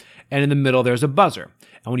around. And in the middle, there's a buzzer.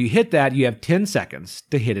 And when you hit that, you have 10 seconds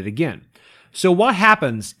to hit it again. So what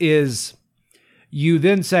happens is you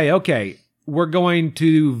then say, okay, we're going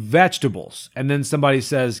to vegetables. And then somebody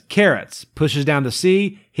says carrots, pushes down the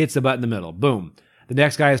C, hits the button in the middle. Boom. The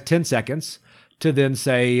next guy has 10 seconds to then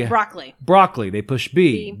say broccoli. They push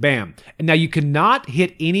B. Bam. And now you cannot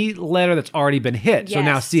hit any letter that's already been hit. Yes. So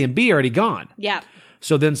now C and B are already gone. Yeah.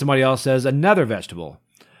 So then somebody else says another vegetable.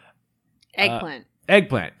 Eggplant.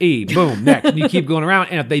 Eggplant. E. Boom. Next. And you keep going around.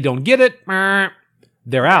 And if they don't get it,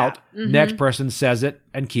 they're out. Mm-hmm. Next person says it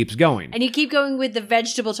and keeps going. And you keep going with the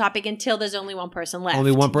vegetable topic until there's only one person left.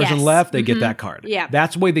 Only one person left. They get that card. Yeah.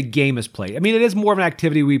 That's the way the game is played. I mean, it is more of an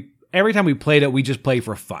activity. Every time we played it, we just play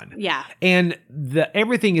for fun. Yeah. And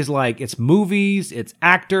everything is like, it's movies, it's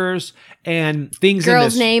actors, and things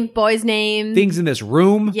Girl's name, boy's name. Things in this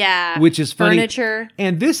room. Yeah. Which is funny. Furniture.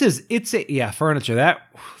 And furniture. That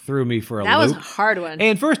threw me for a loop. That was a hard one.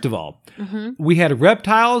 And first of all, we had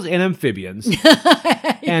reptiles and amphibians.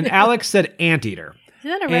 And Alex said anteater. Is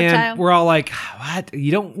that a reptile? And we're all like, what?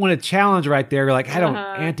 You don't want to challenge right there. You're like,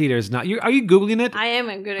 anteater is not. Are you Googling it? I am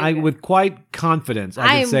Googling it. With quite confidence,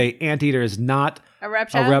 I can say anteater is not a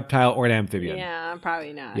reptile or an amphibian. Yeah,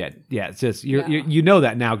 probably not. Yeah. It's just, you know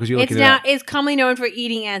that now because you're looking it up. It's commonly known for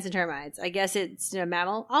eating ants and termites. I guess it's a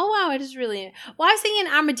mammal. Oh, wow. It is really. Well, I was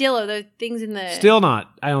thinking armadillo, the things in the. Still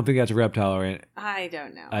not. I don't think that's a reptile or I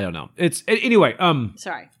don't know. I don't know. Anyway.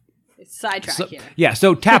 Sorry. It's sidetrack here. Yeah.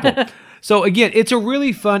 So Tapple. So again, it's a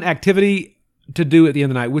really fun activity to do at the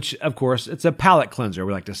end of the night, which of course it's a palate cleanser.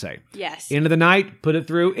 We like to say. Yes. End of the night, put it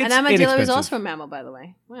through. It's an armadillo inexpensive. is also a mammal, by the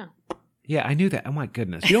way. Wow. Yeah, I knew that. Oh my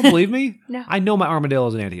goodness. You don't believe me? No. I know my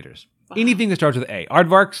armadillos and anteaters. Wow. Anything that starts with A.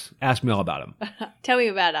 Aardvarks, ask me all about them. Tell me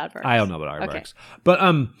about aardvarks. I don't know about aardvarks. Okay. But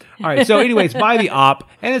all right. So anyways, buy the op,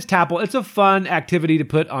 and it's Tapple. It's a fun activity to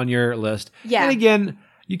put on your list. Yeah. And again,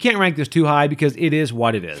 you can't rank this too high because it is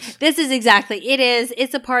what it is. This is exactly. It is.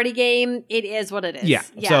 It's a party game. It is what it is. Yeah.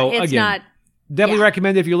 So it's again, not. Definitely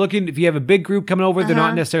recommend it if you have a big group coming over, they're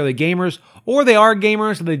not necessarily gamers, or they are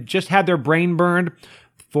gamers, so they just had their brain burned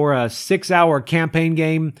for a 6-hour campaign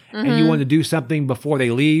game, and you want to do something before they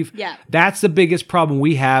leave. Yeah. That's the biggest problem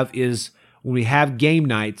we have is when we have game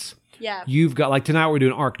nights. Yeah. You've got, like tonight we're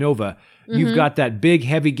doing Ark Nova. You've got that big,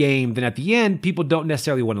 heavy game. Then at the end, people don't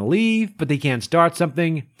necessarily want to leave, but they can't start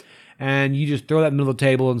something. And you just throw that in the middle of the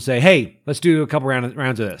table and say, hey, let's do a couple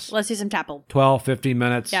rounds of this. Let's do some Tapple. 12, 15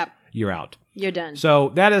 minutes. Yep. You're out. You're done.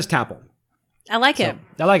 So that is Tapple. I like it.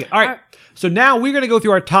 I like it. All right. So now we're going to go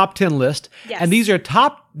through our top 10 list. Yes. And these are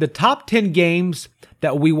the top 10 games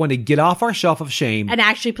that we want to get off our shelf of shame and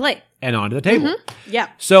actually play. And onto the table. Yeah.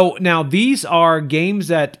 So now these are games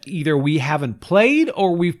that either we haven't played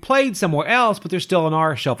or we've played somewhere else, but they're still on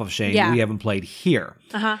our shelf of shame. Yeah. We haven't played here.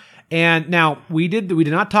 Uh-huh. And now we did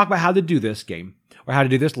not talk about how to do this game or how to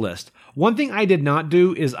do this list. One thing I did not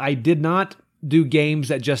do is I did not do games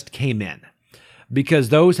that just came in. Because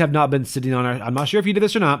those have not been sitting on I'm not sure if you did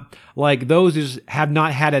this or not, like those just have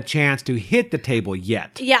not had a chance to hit the table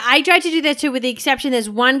yet. Yeah, I tried to do that too, with the exception there's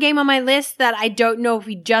one game on my list that I don't know if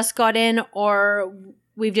we just got in or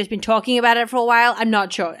we've just been talking about it for a while. I'm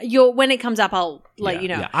not sure. When it comes up, I'll let you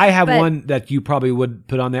know. Yeah. I have one that you probably would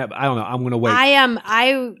put on that, but I don't know. I'm going to wait.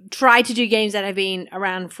 I try to do games that have been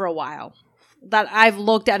around for a while that I've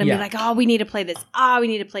looked at and be like, oh, we need to play this. We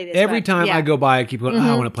need to play this. Every time I go by, I keep going,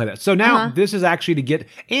 I want to play that. So now this is actually to get,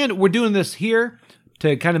 and we're doing this here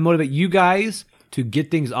to kind of motivate you guys to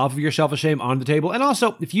get things off of your shelf of shame on the table. And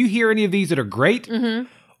also, if you hear any of these that are great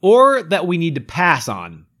or that we need to pass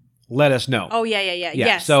on, let us know. Oh, yeah.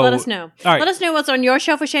 Yes, so, let us know. All right. Let us know what's on your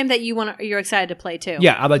shelf of shame that you're excited to play too.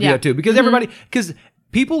 Yeah, I'd like to do that too. Because because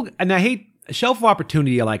people, and I hate shelf of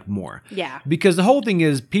opportunity I like more. Yeah. Because the whole thing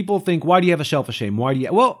is people think, why do you have a shelf of shame?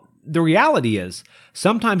 Well, the reality is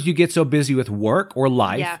sometimes you get so busy with work or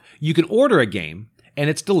life, you can order a game and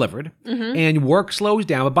it's delivered and work slows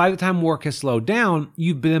down. But by the time work has slowed down,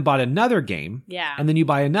 you've been bought another game. Yeah. And then you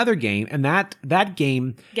buy another game and that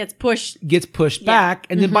game gets pushed back.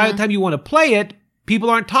 And then by the time you want to play it, people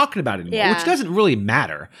aren't talking about it anymore, which doesn't really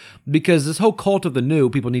matter because this whole cult of the new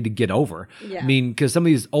people need to get over. Yeah. I mean, because some of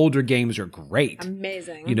these older games are great.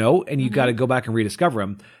 Amazing. And you got to go back and rediscover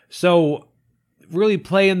them. So really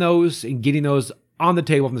playing those and getting those on the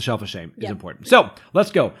table from the shelf of shame is important. So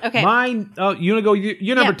let's go. Okay. Mine, you want to go,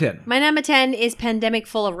 you're number 10. My number 10 is Pandemic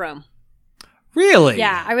Full of Rome. Really?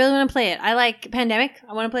 Yeah, I really want to play it. I like Pandemic.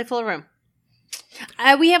 I want to play Full of Rome.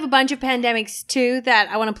 We have a bunch of Pandemics too that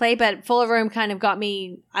I want to play, but Full of Rome kind of got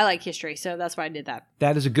me. I like history, so that's why I did that.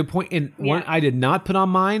 That is a good point. And one I did not put on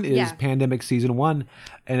mine is Pandemic Season 1.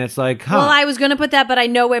 And it's like, Well, I was going to put that, but I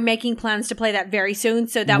know we're making plans to play that very soon,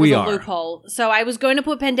 so that was a loophole. So I was going to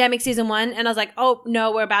put Pandemic Season 1, and I was like, oh,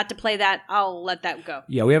 no, we're about to play that. I'll let that go.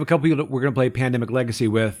 Yeah, we have a couple people that we're going to play Pandemic Legacy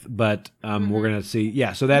with, but we're going to see.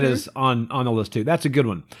 Yeah, so that is on the list too. That's a good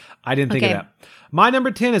one. I didn't think of that. My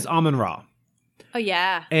number 10 is Amun-Ra. Oh,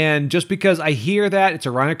 yeah. And just because I hear that it's a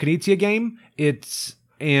Reiner Knizia game,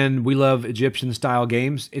 and we love Egyptian-style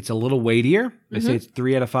games, it's a little weightier. They say it's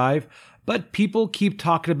 3 out of 5. But people keep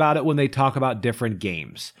talking about it when they talk about different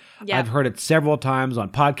games. Yeah. I've heard it several times on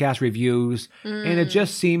podcast reviews, and it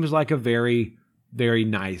just seems like a very, very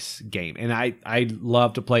nice game. And I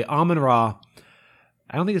love to play Amun-Ra.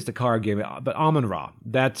 I don't think it's the card game, but Amun-Ra.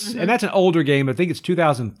 And that's an older game. I think it's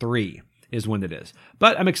 2003 is when it is.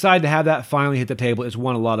 But I'm excited to have that finally hit the table. It's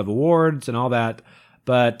won a lot of awards and all that.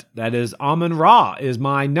 But that is Amun-Ra is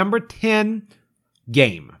my number 10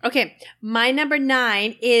 game. Okay, my number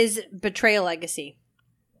 9 is Betrayal Legacy.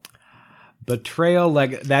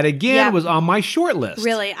 That again was on my short list.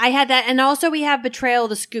 Really, I had that, and also we have Betrayal,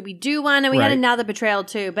 the Scooby-Doo one, and we had another Betrayal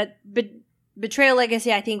too. But Betrayal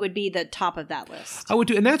Legacy, I think, would be the top of that list. I would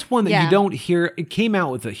too, and that's one that you don't hear. It came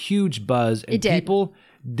out with a huge buzz, and people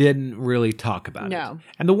didn't really talk about it. No,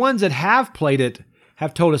 and the ones that have played it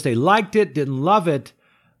have told us they liked it, didn't love it.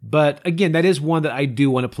 But again, that is one that I do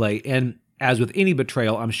want to play, and as with any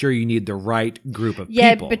Betrayal, I'm sure you need the right group of people.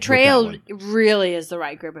 Yeah, Betrayal really is the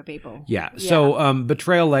right group of people. Yeah. So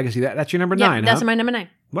Betrayal Legacy, that's your number 9, that's my number 9.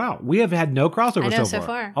 Wow. We have had no crossover so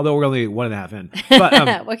far. Although we're only 1.5 in.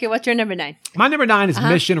 But, okay, what's your number 9? My number 9 is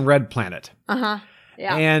Mission Red Planet. Yeah.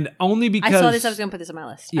 And only because... I saw this, I was going to put this on my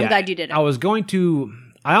list. I'm glad you did it.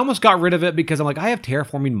 I almost got rid of it because I'm like, I have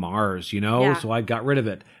Terraforming Mars, so I got rid of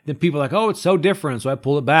it. Then people are like, oh, it's so different, so I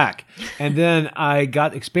pulled it back. And then I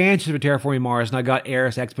got expansions for Terraforming Mars, and I got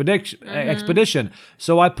Eris Expedition.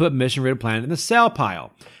 So I put Mission Red Planet in the sell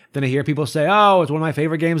pile. Then I hear people say, oh, it's one of my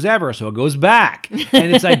favorite games ever, so it goes back.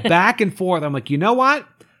 And it's like back and forth. I'm like, you know what?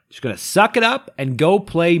 Just going to suck it up and go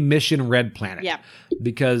play Mission Red Planet. Yeah.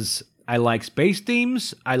 Because I like space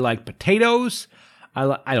themes, I like potatoes.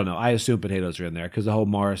 I don't know. I assume potatoes are in there because the whole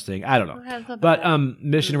Mars thing. I don't know. But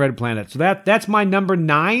Mission Red Planet. So that's my number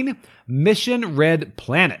 9, Mission Red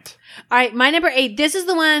Planet. All right, my number 8. This is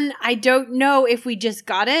the one I don't know if we just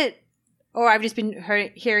got it or I've just been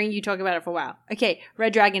hearing you talk about it for a while. Okay,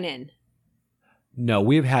 Red Dragon Inn. No,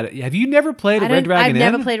 we've had it. Have you never played Red Dragon Inn?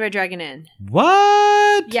 I've never played Red Dragon Inn.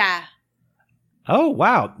 What? Yeah. Oh,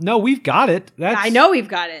 wow. No, we've got it. I know we've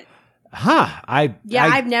got it. Huh.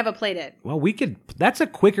 I've never played it. Well, that's a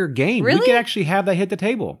quicker game. Really? We could actually have that hit the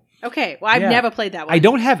table. Okay. Well, I've never played that one. I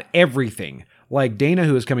don't have everything. Like Dana,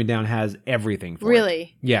 who is coming down, has everything for it.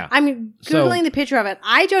 Really? Yeah. I'm Googling the picture of it.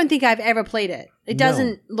 I don't think I've ever played it. It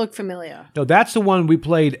doesn't look familiar. No, that's the one we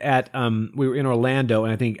played at, we were in Orlando,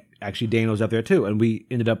 and I think actually Dana was up there too, and we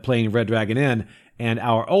ended up playing Red Dragon Inn, and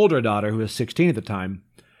our older daughter, who was 16 at the time,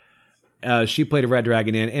 she played a Red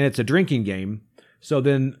Dragon Inn, and it's a drinking game. So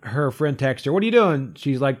then her friend texts her, what are you doing?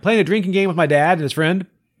 She's like, playing a drinking game with my dad and his friend.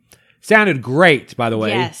 Sounded great, by the way.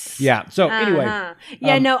 Yes. Yeah. So anyway,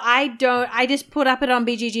 Yeah, no, I don't. I just put up it on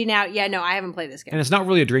BGG now. Yeah, no, I haven't played this game. and it's not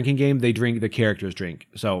really a drinking game. They drink. The characters drink.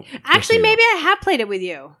 So just so Actually, you know. maybe I have played it with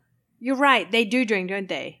you. You're right. They do drink, don't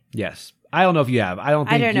they? Yes. I don't know if you have. I don't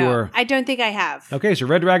I think don't you know. were. I don't think I have. Okay, so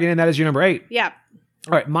Red Dragon Inn, that is your number 8. Yeah.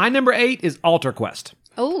 All right, my number 8 is Altar Quest.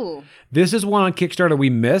 Oh. This is one on Kickstarter we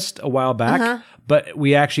missed a while back, but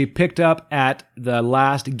we actually picked up at the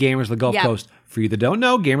last Gamers of the Gulf Yep. Coast. For you that don't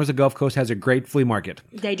know, Gamers of the Gulf Coast has a great flea market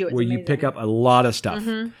They do. It's where you amazing. pick up a lot of stuff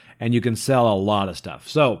and you can sell a lot of stuff.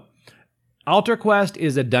 So, Altar Quest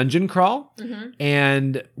is a dungeon crawl,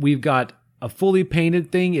 and we've got a fully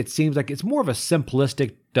painted thing. It seems like it's more of a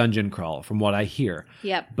simplistic dungeon crawl from what I hear.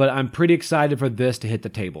 Yep. But I'm pretty excited for this to hit the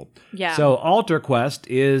table. Yeah. So, Altar Quest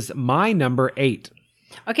is my number 8.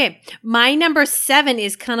 Okay. My number 7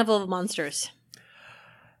 is Carnival of Monsters.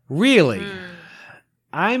 Really?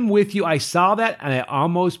 I'm with you. I saw that and I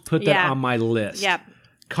almost put that Yeah. on my list. Yep.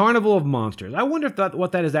 Carnival of Monsters. I wonder if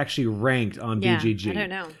what that is actually ranked on Yeah. BGG. I don't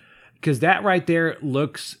know. Because that right there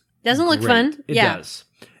looks Doesn't look great. fun. It Yeah. does.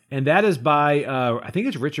 And that is by, I think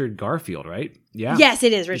it's Richard Garfield, right? Yeah. Yes,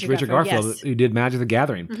 it is It's Richard Garfield. Yes. who did Magic the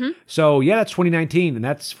Gathering. So, yeah, that's 2019, and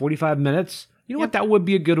that's 45 minutes. You know what? That would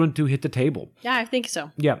be a good one to hit the table. Yeah, I think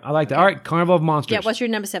so. Yeah, I like that. All right, Carnival of Monsters. Yeah, what's your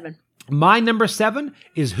number 7? My number 7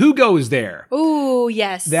 is Who Goes There? Ooh,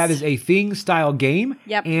 yes. That is a thing style game.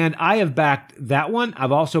 Yep. And I have backed that one.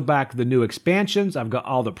 I've also backed the new expansions. I've got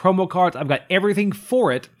all the promo cards. I've got everything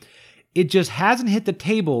for it. It just hasn't hit the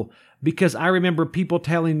table because I remember people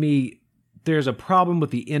telling me there's a problem with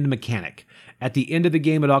the end mechanic. At the end of the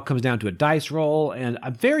game, it all comes down to a dice roll. And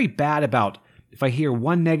I'm very bad about if I hear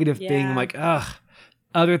one negative thing, I'm Yeah. like, ugh,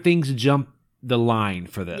 other things jump the line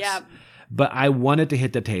for this. Yep. But I want it to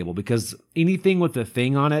hit the table because anything with the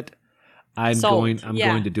thing on it, I'm Sold. going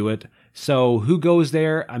Yeah. to do it. So Who Goes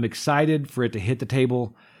There? I'm excited for it to hit the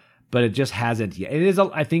table, but it just hasn't yet. It is.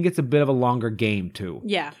 I think it's a bit of a longer game too,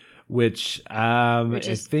 Yeah. which Which I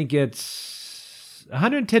is- think it's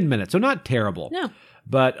 110 minutes, so not terrible. No.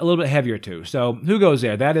 But a little bit heavier too. So Who Goes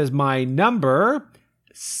There? That is my number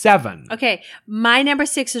 7. Okay. My number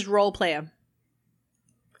 6 is Role Player.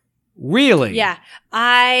 Really? Yeah.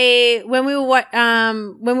 When we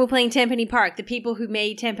were playing Tenpenny Park, the people who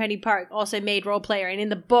made Tenpenny Park also made Role Player, and in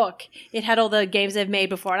the book it had all the games they've made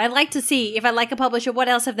before. And I'd like to see, if I like a publisher, what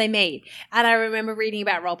else have they made? And I remember reading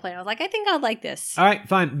about Role Player. I was like, I think I'd like this. All right,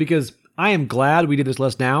 fine. Because I am glad we did this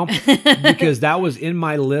list now because that was in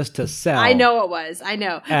my list to sell. I know it was. I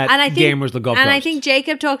know. At and I think, Gamers the Gulf And I Coast. think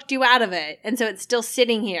Jacob talked you out of it, and so it's still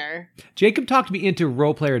sitting here. Jacob talked me into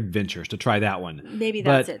Role Player Adventures to try that one. Maybe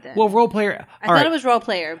that's But- it then. Well, Role Player. I thought it was Role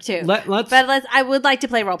Player too. I would like to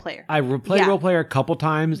play Role Player. I played Yeah. Role Player a couple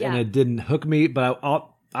times and Yeah. it didn't hook me, but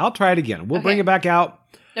I'll try it again. We'll bring Okay. it back out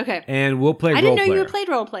Okay. and we'll play I Role didn't know Player. you had played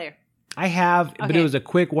Role Player. I have, but Okay. it was a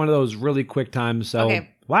quick one of those really quick times. So Okay.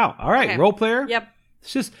 wow, all right, Okay. Role Player. Yep.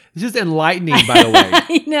 It's just enlightening, by the way.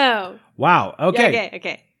 I know. Wow. Okay. Yeah,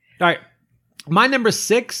 okay. All right. My number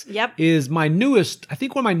 6 Yep. is my newest. I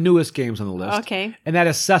think one of my newest games on the list. Okay. And that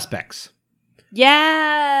is Suspects.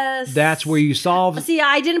 Yes. That's where you solve. See,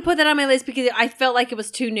 I didn't put that on my list because I felt like it was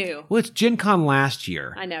too new. Well, it's Gen Con last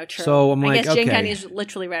year. I know, true. So I'm I like, guess Gen Con okay. is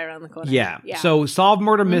literally right around the corner. Yeah. Yeah. Mm-hmm. So solve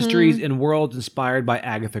murder mysteries in worlds inspired by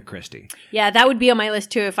Agatha Christie. Yeah, that would be on my list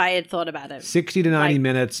too if I had thought about it. 60 to 90 Like,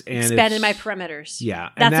 and it's Expanded my perimeters. Yeah,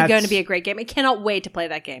 and That's going to be a great game. I cannot wait to play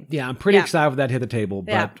that game. Yeah, I'm pretty Yeah. excited for that to hit the table,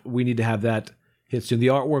 but Yeah. we need to have that hit soon. The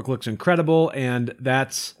artwork looks incredible, and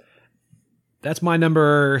that's my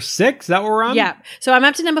number 6. Is that what we're on? Yeah. So I'm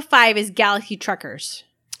up to number 5 is Galaxy Truckers.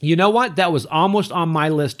 You know what? That was almost on my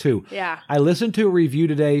list too. Yeah. I listened to a review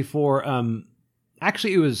today for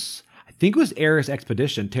actually I think it was Ares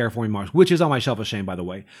Expedition Terraforming Mars, which is on my shelf of shame, by the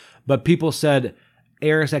way. But people said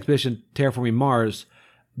Ares Expedition Terraforming Mars,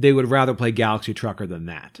 they would rather play Galaxy Trucker than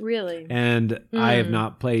that. Really? And I have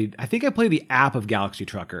not played. I think I played the app of Galaxy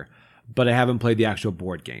Trucker, but I haven't played the actual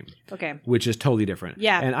board game, Okay. which is totally different.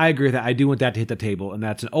 Yeah. And I agree with that. I do want that to hit the table, and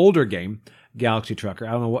that's an older game, Galaxy Trucker.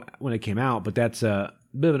 I don't know when it came out, but that's a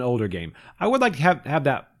bit of an older game. I would like to have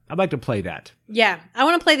that. I'd like to play that. Yeah. I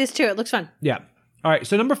want to play this too. It looks fun. Yeah. All right.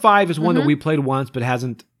 So number 5 is Mm-hmm. one that we played once, but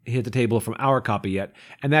hasn't hit the table from our copy yet,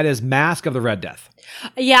 and that is Mask of the Red Death.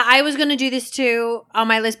 Yeah, I was going to do this too on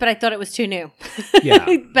my list, but I thought it was too new. Yeah.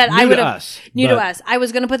 But I New would to have us, new to but- us. I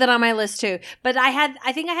was going to put that on my list too. But I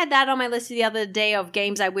think I had that on my list the other day of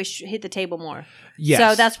games I wish hit the table more. Yes.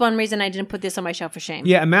 So that's one reason I didn't put this on my shelf for shame.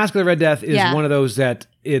 Yeah, and Mask of the Red Death is Yeah. one of those that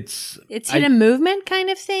it's hidden movement kind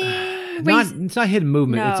of thing. it's not hidden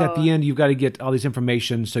movement. It's at No. the end you've got to get all this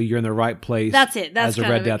information so you're in the right place. That's it. That's as the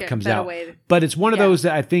kind Red of a Death comes better out. way. But it's one of Yeah. those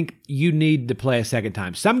that I think you need to play a second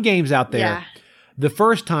time. Some games out there, Yeah. the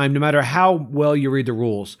first time, no matter how well you read the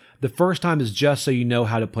rules, the first time is just so you know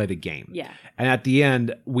how to play the game. Yeah. And at the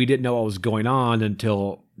end, we didn't know what was going on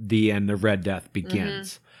until the end of Red Death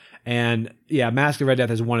begins. And yeah, Mask of Red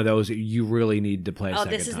Death is one of those that you really need to play a second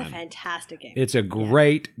time. This is a fantastic game. It's a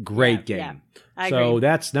great Yeah, game. yeah. I So agree.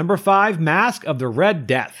 that's number 5, Mask of the Red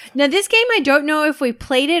Death. Now, this game, I don't know if we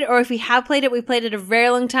played it or if we have played it. We played it a very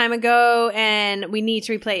long time ago, and we need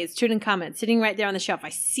to replay it. It's Tutankhamun. It's sitting right there on the shelf. I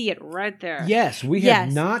see it right there. Yes, we Yes.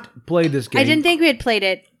 have not played this game. I didn't think we had played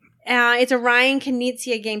it. It's a Ryan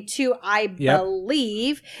Knizia game too, I Yep.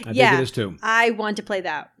 believe. I think it is too. I want to play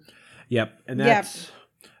that. Yep, and that's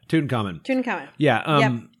Tutankhamun. Tutankhamun.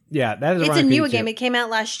 Yeah, yeah, that is. It's a Ryan newer Knizia. game. It came out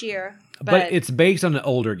last year. But it's based on an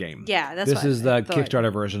older game. Yeah, that's this what is I the thought.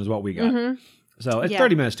 Kickstarter version is what we got. So it's Yeah.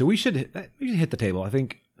 30 minutes too. We should hit the table. I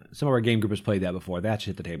think some of our game groupers played that before. That should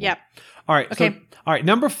hit the table. Yep. All right. Okay. So, all right.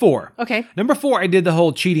 Number 4. Okay. Number 4, I did the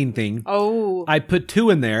whole cheating thing. Oh. I put 2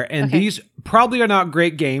 in there, and Okay. these probably are not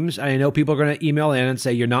great games. I know people are going to email in and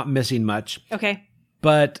say you're not missing much, Okay.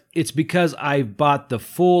 but it's because I bought the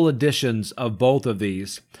full editions of both of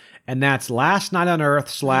these, and that's Last Night on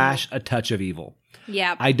Earth / A Touch of Evil.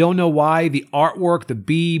 Yeah. I don't know why the artwork, the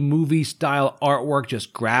B movie style artwork,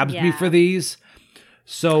 just grabs me Yeah. for these.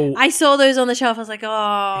 So, I saw those on the shelf. I was like,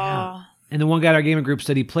 oh. and the one guy in our gaming group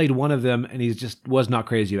said he played one of them and he just was not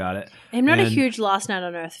crazy about it. I'm not a And huge Last Night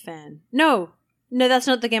on Earth fan. No, that's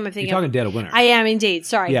not the game I'm You're thinking talking of. Dead of Winter. I am indeed.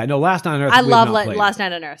 Sorry. Yeah, no, Last Night on Earth. I we have love not played. Last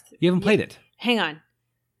Night on Earth. You haven't played it. Hang on.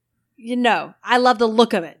 I love the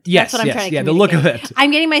look of it. Yes, That's what I'm yes, trying to yeah, the look of communicate. it. I'm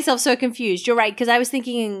getting myself so confused. You're right, because I was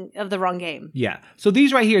thinking of the wrong game. Yeah. So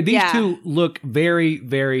these right here, these Yeah. two look very,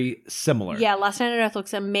 very similar. Yeah, Last Night on Earth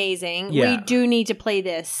looks amazing. Yeah. We do need to play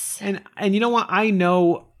this. And you know what? I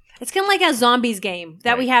know. It's kind of like a zombies game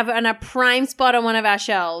that we have on a prime spot on one of our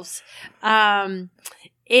shelves.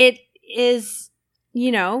 It is,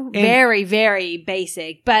 very, very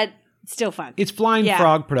basic, but still fun. It's Flying Yeah.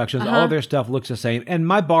 Frog Productions. All Uh-huh. of their stuff looks the same. And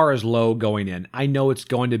my bar is low going in. I know it's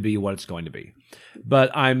going to be what it's going to be.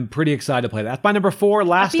 But I'm pretty excited to play that. That's my number 4,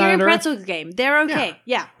 Last Beer Night and on Earth. pretzel game. They're okay.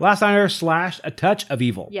 Yeah. Last Night on Earth / A Touch of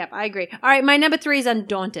Evil. Yep, I agree. All right, my number 3 is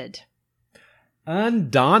Undaunted.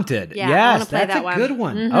 Undaunted. Yeah, I yes, wanna play that's that a one. good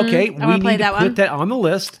one. Mhm. Okay, I we wanna play need to that put one. that on the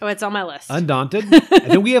list. Oh, it's on my list. Undaunted.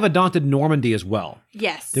 And then we have a Daunted Normandy as well.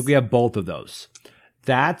 Yes. I think we have both of those.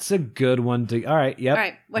 That's a good one to. All right. Yep. All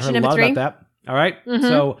right, what's I your heard a number lot 3? about that. All right. Mhm.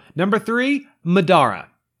 So number 3, Madara.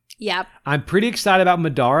 Yep. I'm pretty excited about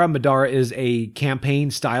Madara. Madara is a campaign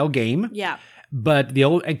style game, Yeah. but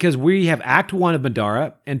because we have Act 1 of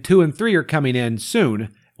Madara and 2 and 3 are coming in soon.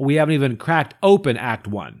 We haven't even cracked open Act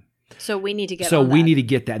 1. So we need to get So on we that. need to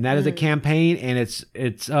get that. And that is a campaign, and it's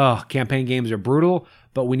campaign games are brutal,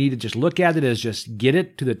 but we need to just look at it as just get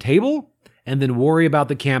it to the table and then worry about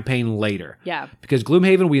the campaign later. Yeah. Because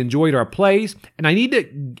Gloomhaven, we enjoyed our plays, and I need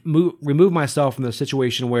to remove myself from the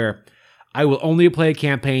situation where I will only play a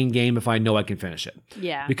campaign game if I know I can finish it.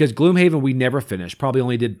 Yeah. Because Gloomhaven, we never finished. Probably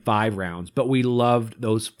only did 5 rounds, but we loved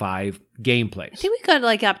those 5 gameplays. I think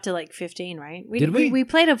we got up to 15, right? Did we? We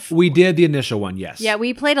played We did the initial one, yes. Yeah,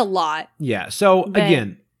 we played a lot. Yeah. So But-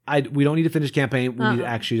 again, we don't need to finish campaign. We need to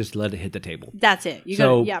actually just let it hit the table. That's it. You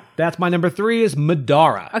So got yeah. that's my number 3 is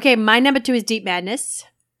Madara. Okay, my number 2 is Deep Madness.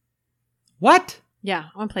 What? Yeah,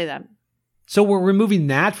 I want to play that. So we're removing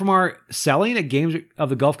that from our selling at Games of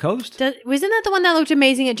the Gulf Coast? Wasn't that the one that looked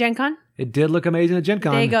amazing at Gen Con? It did look amazing at Gen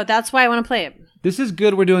Con. There you go. That's why I want to play it. This is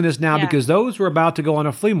good we're doing this now Yeah. because those were about to go on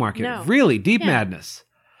a flea market. No. Really? Deep Yeah. Madness.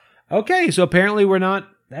 Okay, so apparently we're not.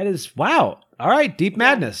 That is, wow. All right, Deep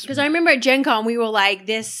Madness. Because I remember at Gen Con, we were like,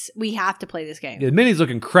 we have to play this game. The minis look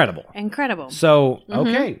incredible. Incredible. So,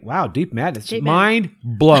 okay. Wow, Deep Madness. Deep Mind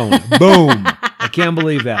blown. Boom. I can't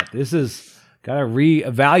believe that. This is, got to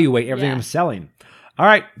reevaluate everything Yeah. I'm selling. All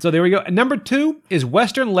right, so there we go. And number 2 is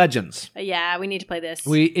Western Legends. Yeah, we need to play this.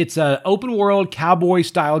 It's an open world cowboy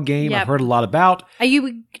style game Yep. I've heard a lot about. Are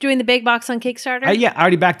you doing the big box on Kickstarter? Yeah, I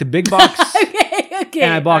already backed the big box. okay.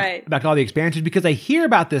 And I bought all right. back all the expansions because I hear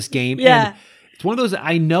about this game. Yeah. And it's one of those that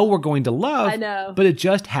I know we're going to love. I know. But it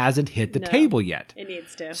just hasn't hit the No. table yet. It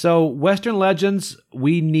needs to. So Western Legends,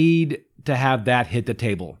 we need to have that hit the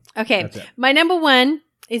table. Okay. That's it. My number 1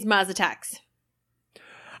 is Mars Attacks.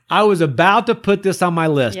 I was about to put this on my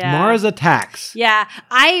list. Yeah. Mars Attacks. Yeah.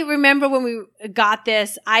 I remember when we got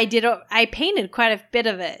this, I painted quite a bit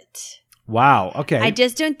of it. Wow. Okay. I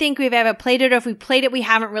just don't think we've ever played it, or if we played it, we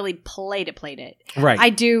haven't really played it. Right. I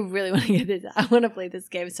do really want to get this. I want to play this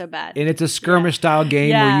game so bad. And it's a skirmish style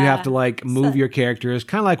game where you Yeah. have to like move your characters,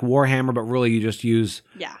 kind of like Warhammer, but really you just use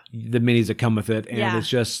Yeah. the minis that come with it. And Yeah. it's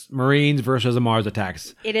just Marines versus the Mars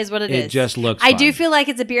Attacks. It is what it is. It just looks I fun. do feel like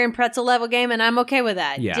it's a beer and pretzel level game, and I'm okay with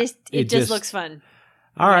that. Yeah. It It just just- looks fun.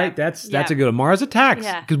 All right, that's a good one. Mars Attacks.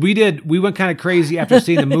 Yeah. Because we went kind of crazy after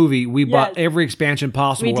seeing the movie. We bought every expansion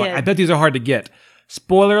possible. We did. I bet these are hard to get.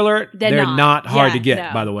 Spoiler alert, they're not hard Yeah, to get,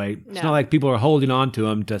 no. by the way. It's No. not like people are holding on to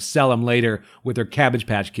them to sell them later with their Cabbage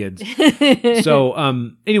Patch Kids.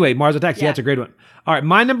 So, anyway, Mars Attacks, yeah, Yeah. that's a great one. All right,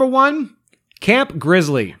 my number one, Camp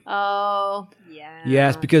Grizzly. Oh, yeah.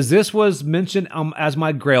 Yes, because this was mentioned as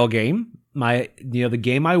my Grail game, the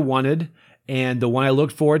game I wanted and the one I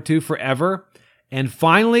looked forward to forever. And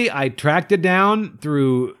finally, I tracked it down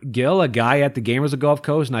through Gil, a guy at the Gamers of Gulf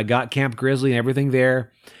Coast, and I got Camp Grizzly and everything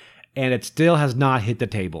there. And it still has not hit the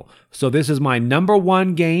table. So this is my number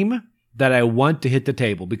one game that I want to hit the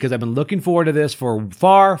table because I've been looking forward to this for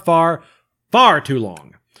far, far, far too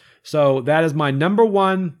long. So that is my number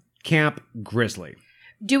one, Camp Grizzly.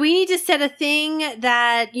 Do we need to set a thing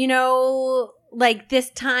that, like this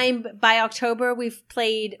time by October, we've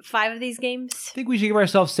played 5 of these games? I think we should give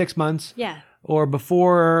ourselves 6 months. Yeah. Or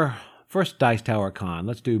before first Dice Tower Con.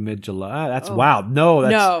 Let's do mid-July. Wow. No,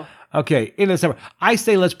 that's No. okay. In the summer. I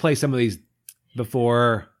say let's play some of these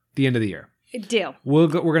before the end of the year. Deal. We're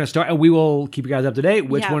going to start, and we will keep you guys up to date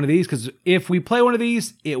which Yeah. one of these, because if we play one of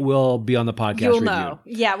these, it will be on the podcast You'll review. know.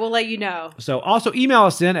 Yeah, we'll let you know. So also email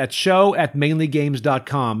us in at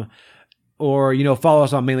show@mainlygames.com, or, follow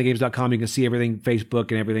us on mainlygames.com. You can see everything,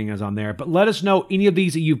 Facebook and everything is on there. But let us know any of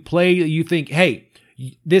these that you've played that you think, hey,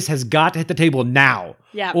 this has got to hit the table now.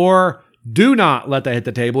 Yeah. Or do not let that hit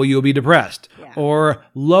the table. You'll be depressed. Yeah. Or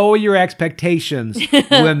lower your expectations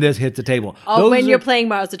when this hits the table. When you're playing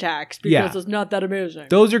Mars Attacks, because Yeah. it's not that amazing.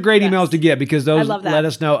 Those are great Yes. emails to get because those love that. let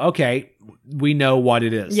us know, okay, we know what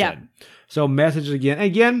it is. Yeah. then. So message again.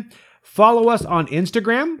 Again, follow us on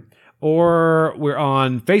Instagram, or we're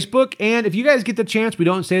on Facebook. And if you guys get the chance, we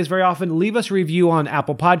don't say this very often, leave us a review on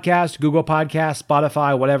Apple Podcasts, Google Podcasts,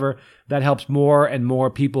 Spotify, whatever. That helps more and more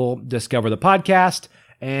people discover the podcast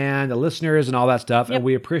and the listeners and all that stuff. Yep. And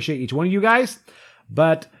we appreciate each one of you guys.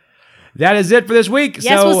 But that is it for this week.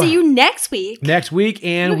 Yes, so we'll see you next week. next week,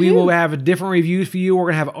 and we will have different reviews for you. We're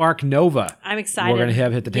going to have Ark Nova. I'm excited. We're going to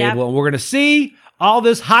have hit the Yep. table, and we're going to see all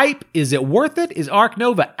this hype. Is it worth it? Is Ark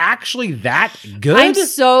Nova actually that good? I'm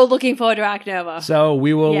so looking forward to Ark Nova. So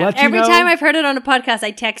we will let you know. Every time I've heard it on a podcast,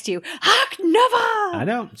 I text you, Ark Nova! I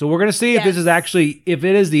know. So we're going to see if this Yes. is actually, if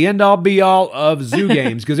it is the end all be all of zoo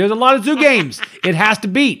games, because there's a lot of zoo games it has to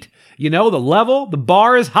beat. The level, the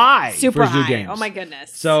bar is high Super for zoo high. games. Oh my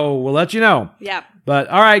goodness. So we'll let you know. Yeah. But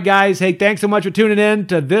all right, guys. Hey, thanks so much for tuning in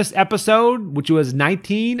to this episode, which was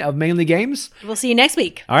 19 of Mainly Games. We'll see you next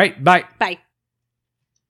week. All right. Bye. Bye.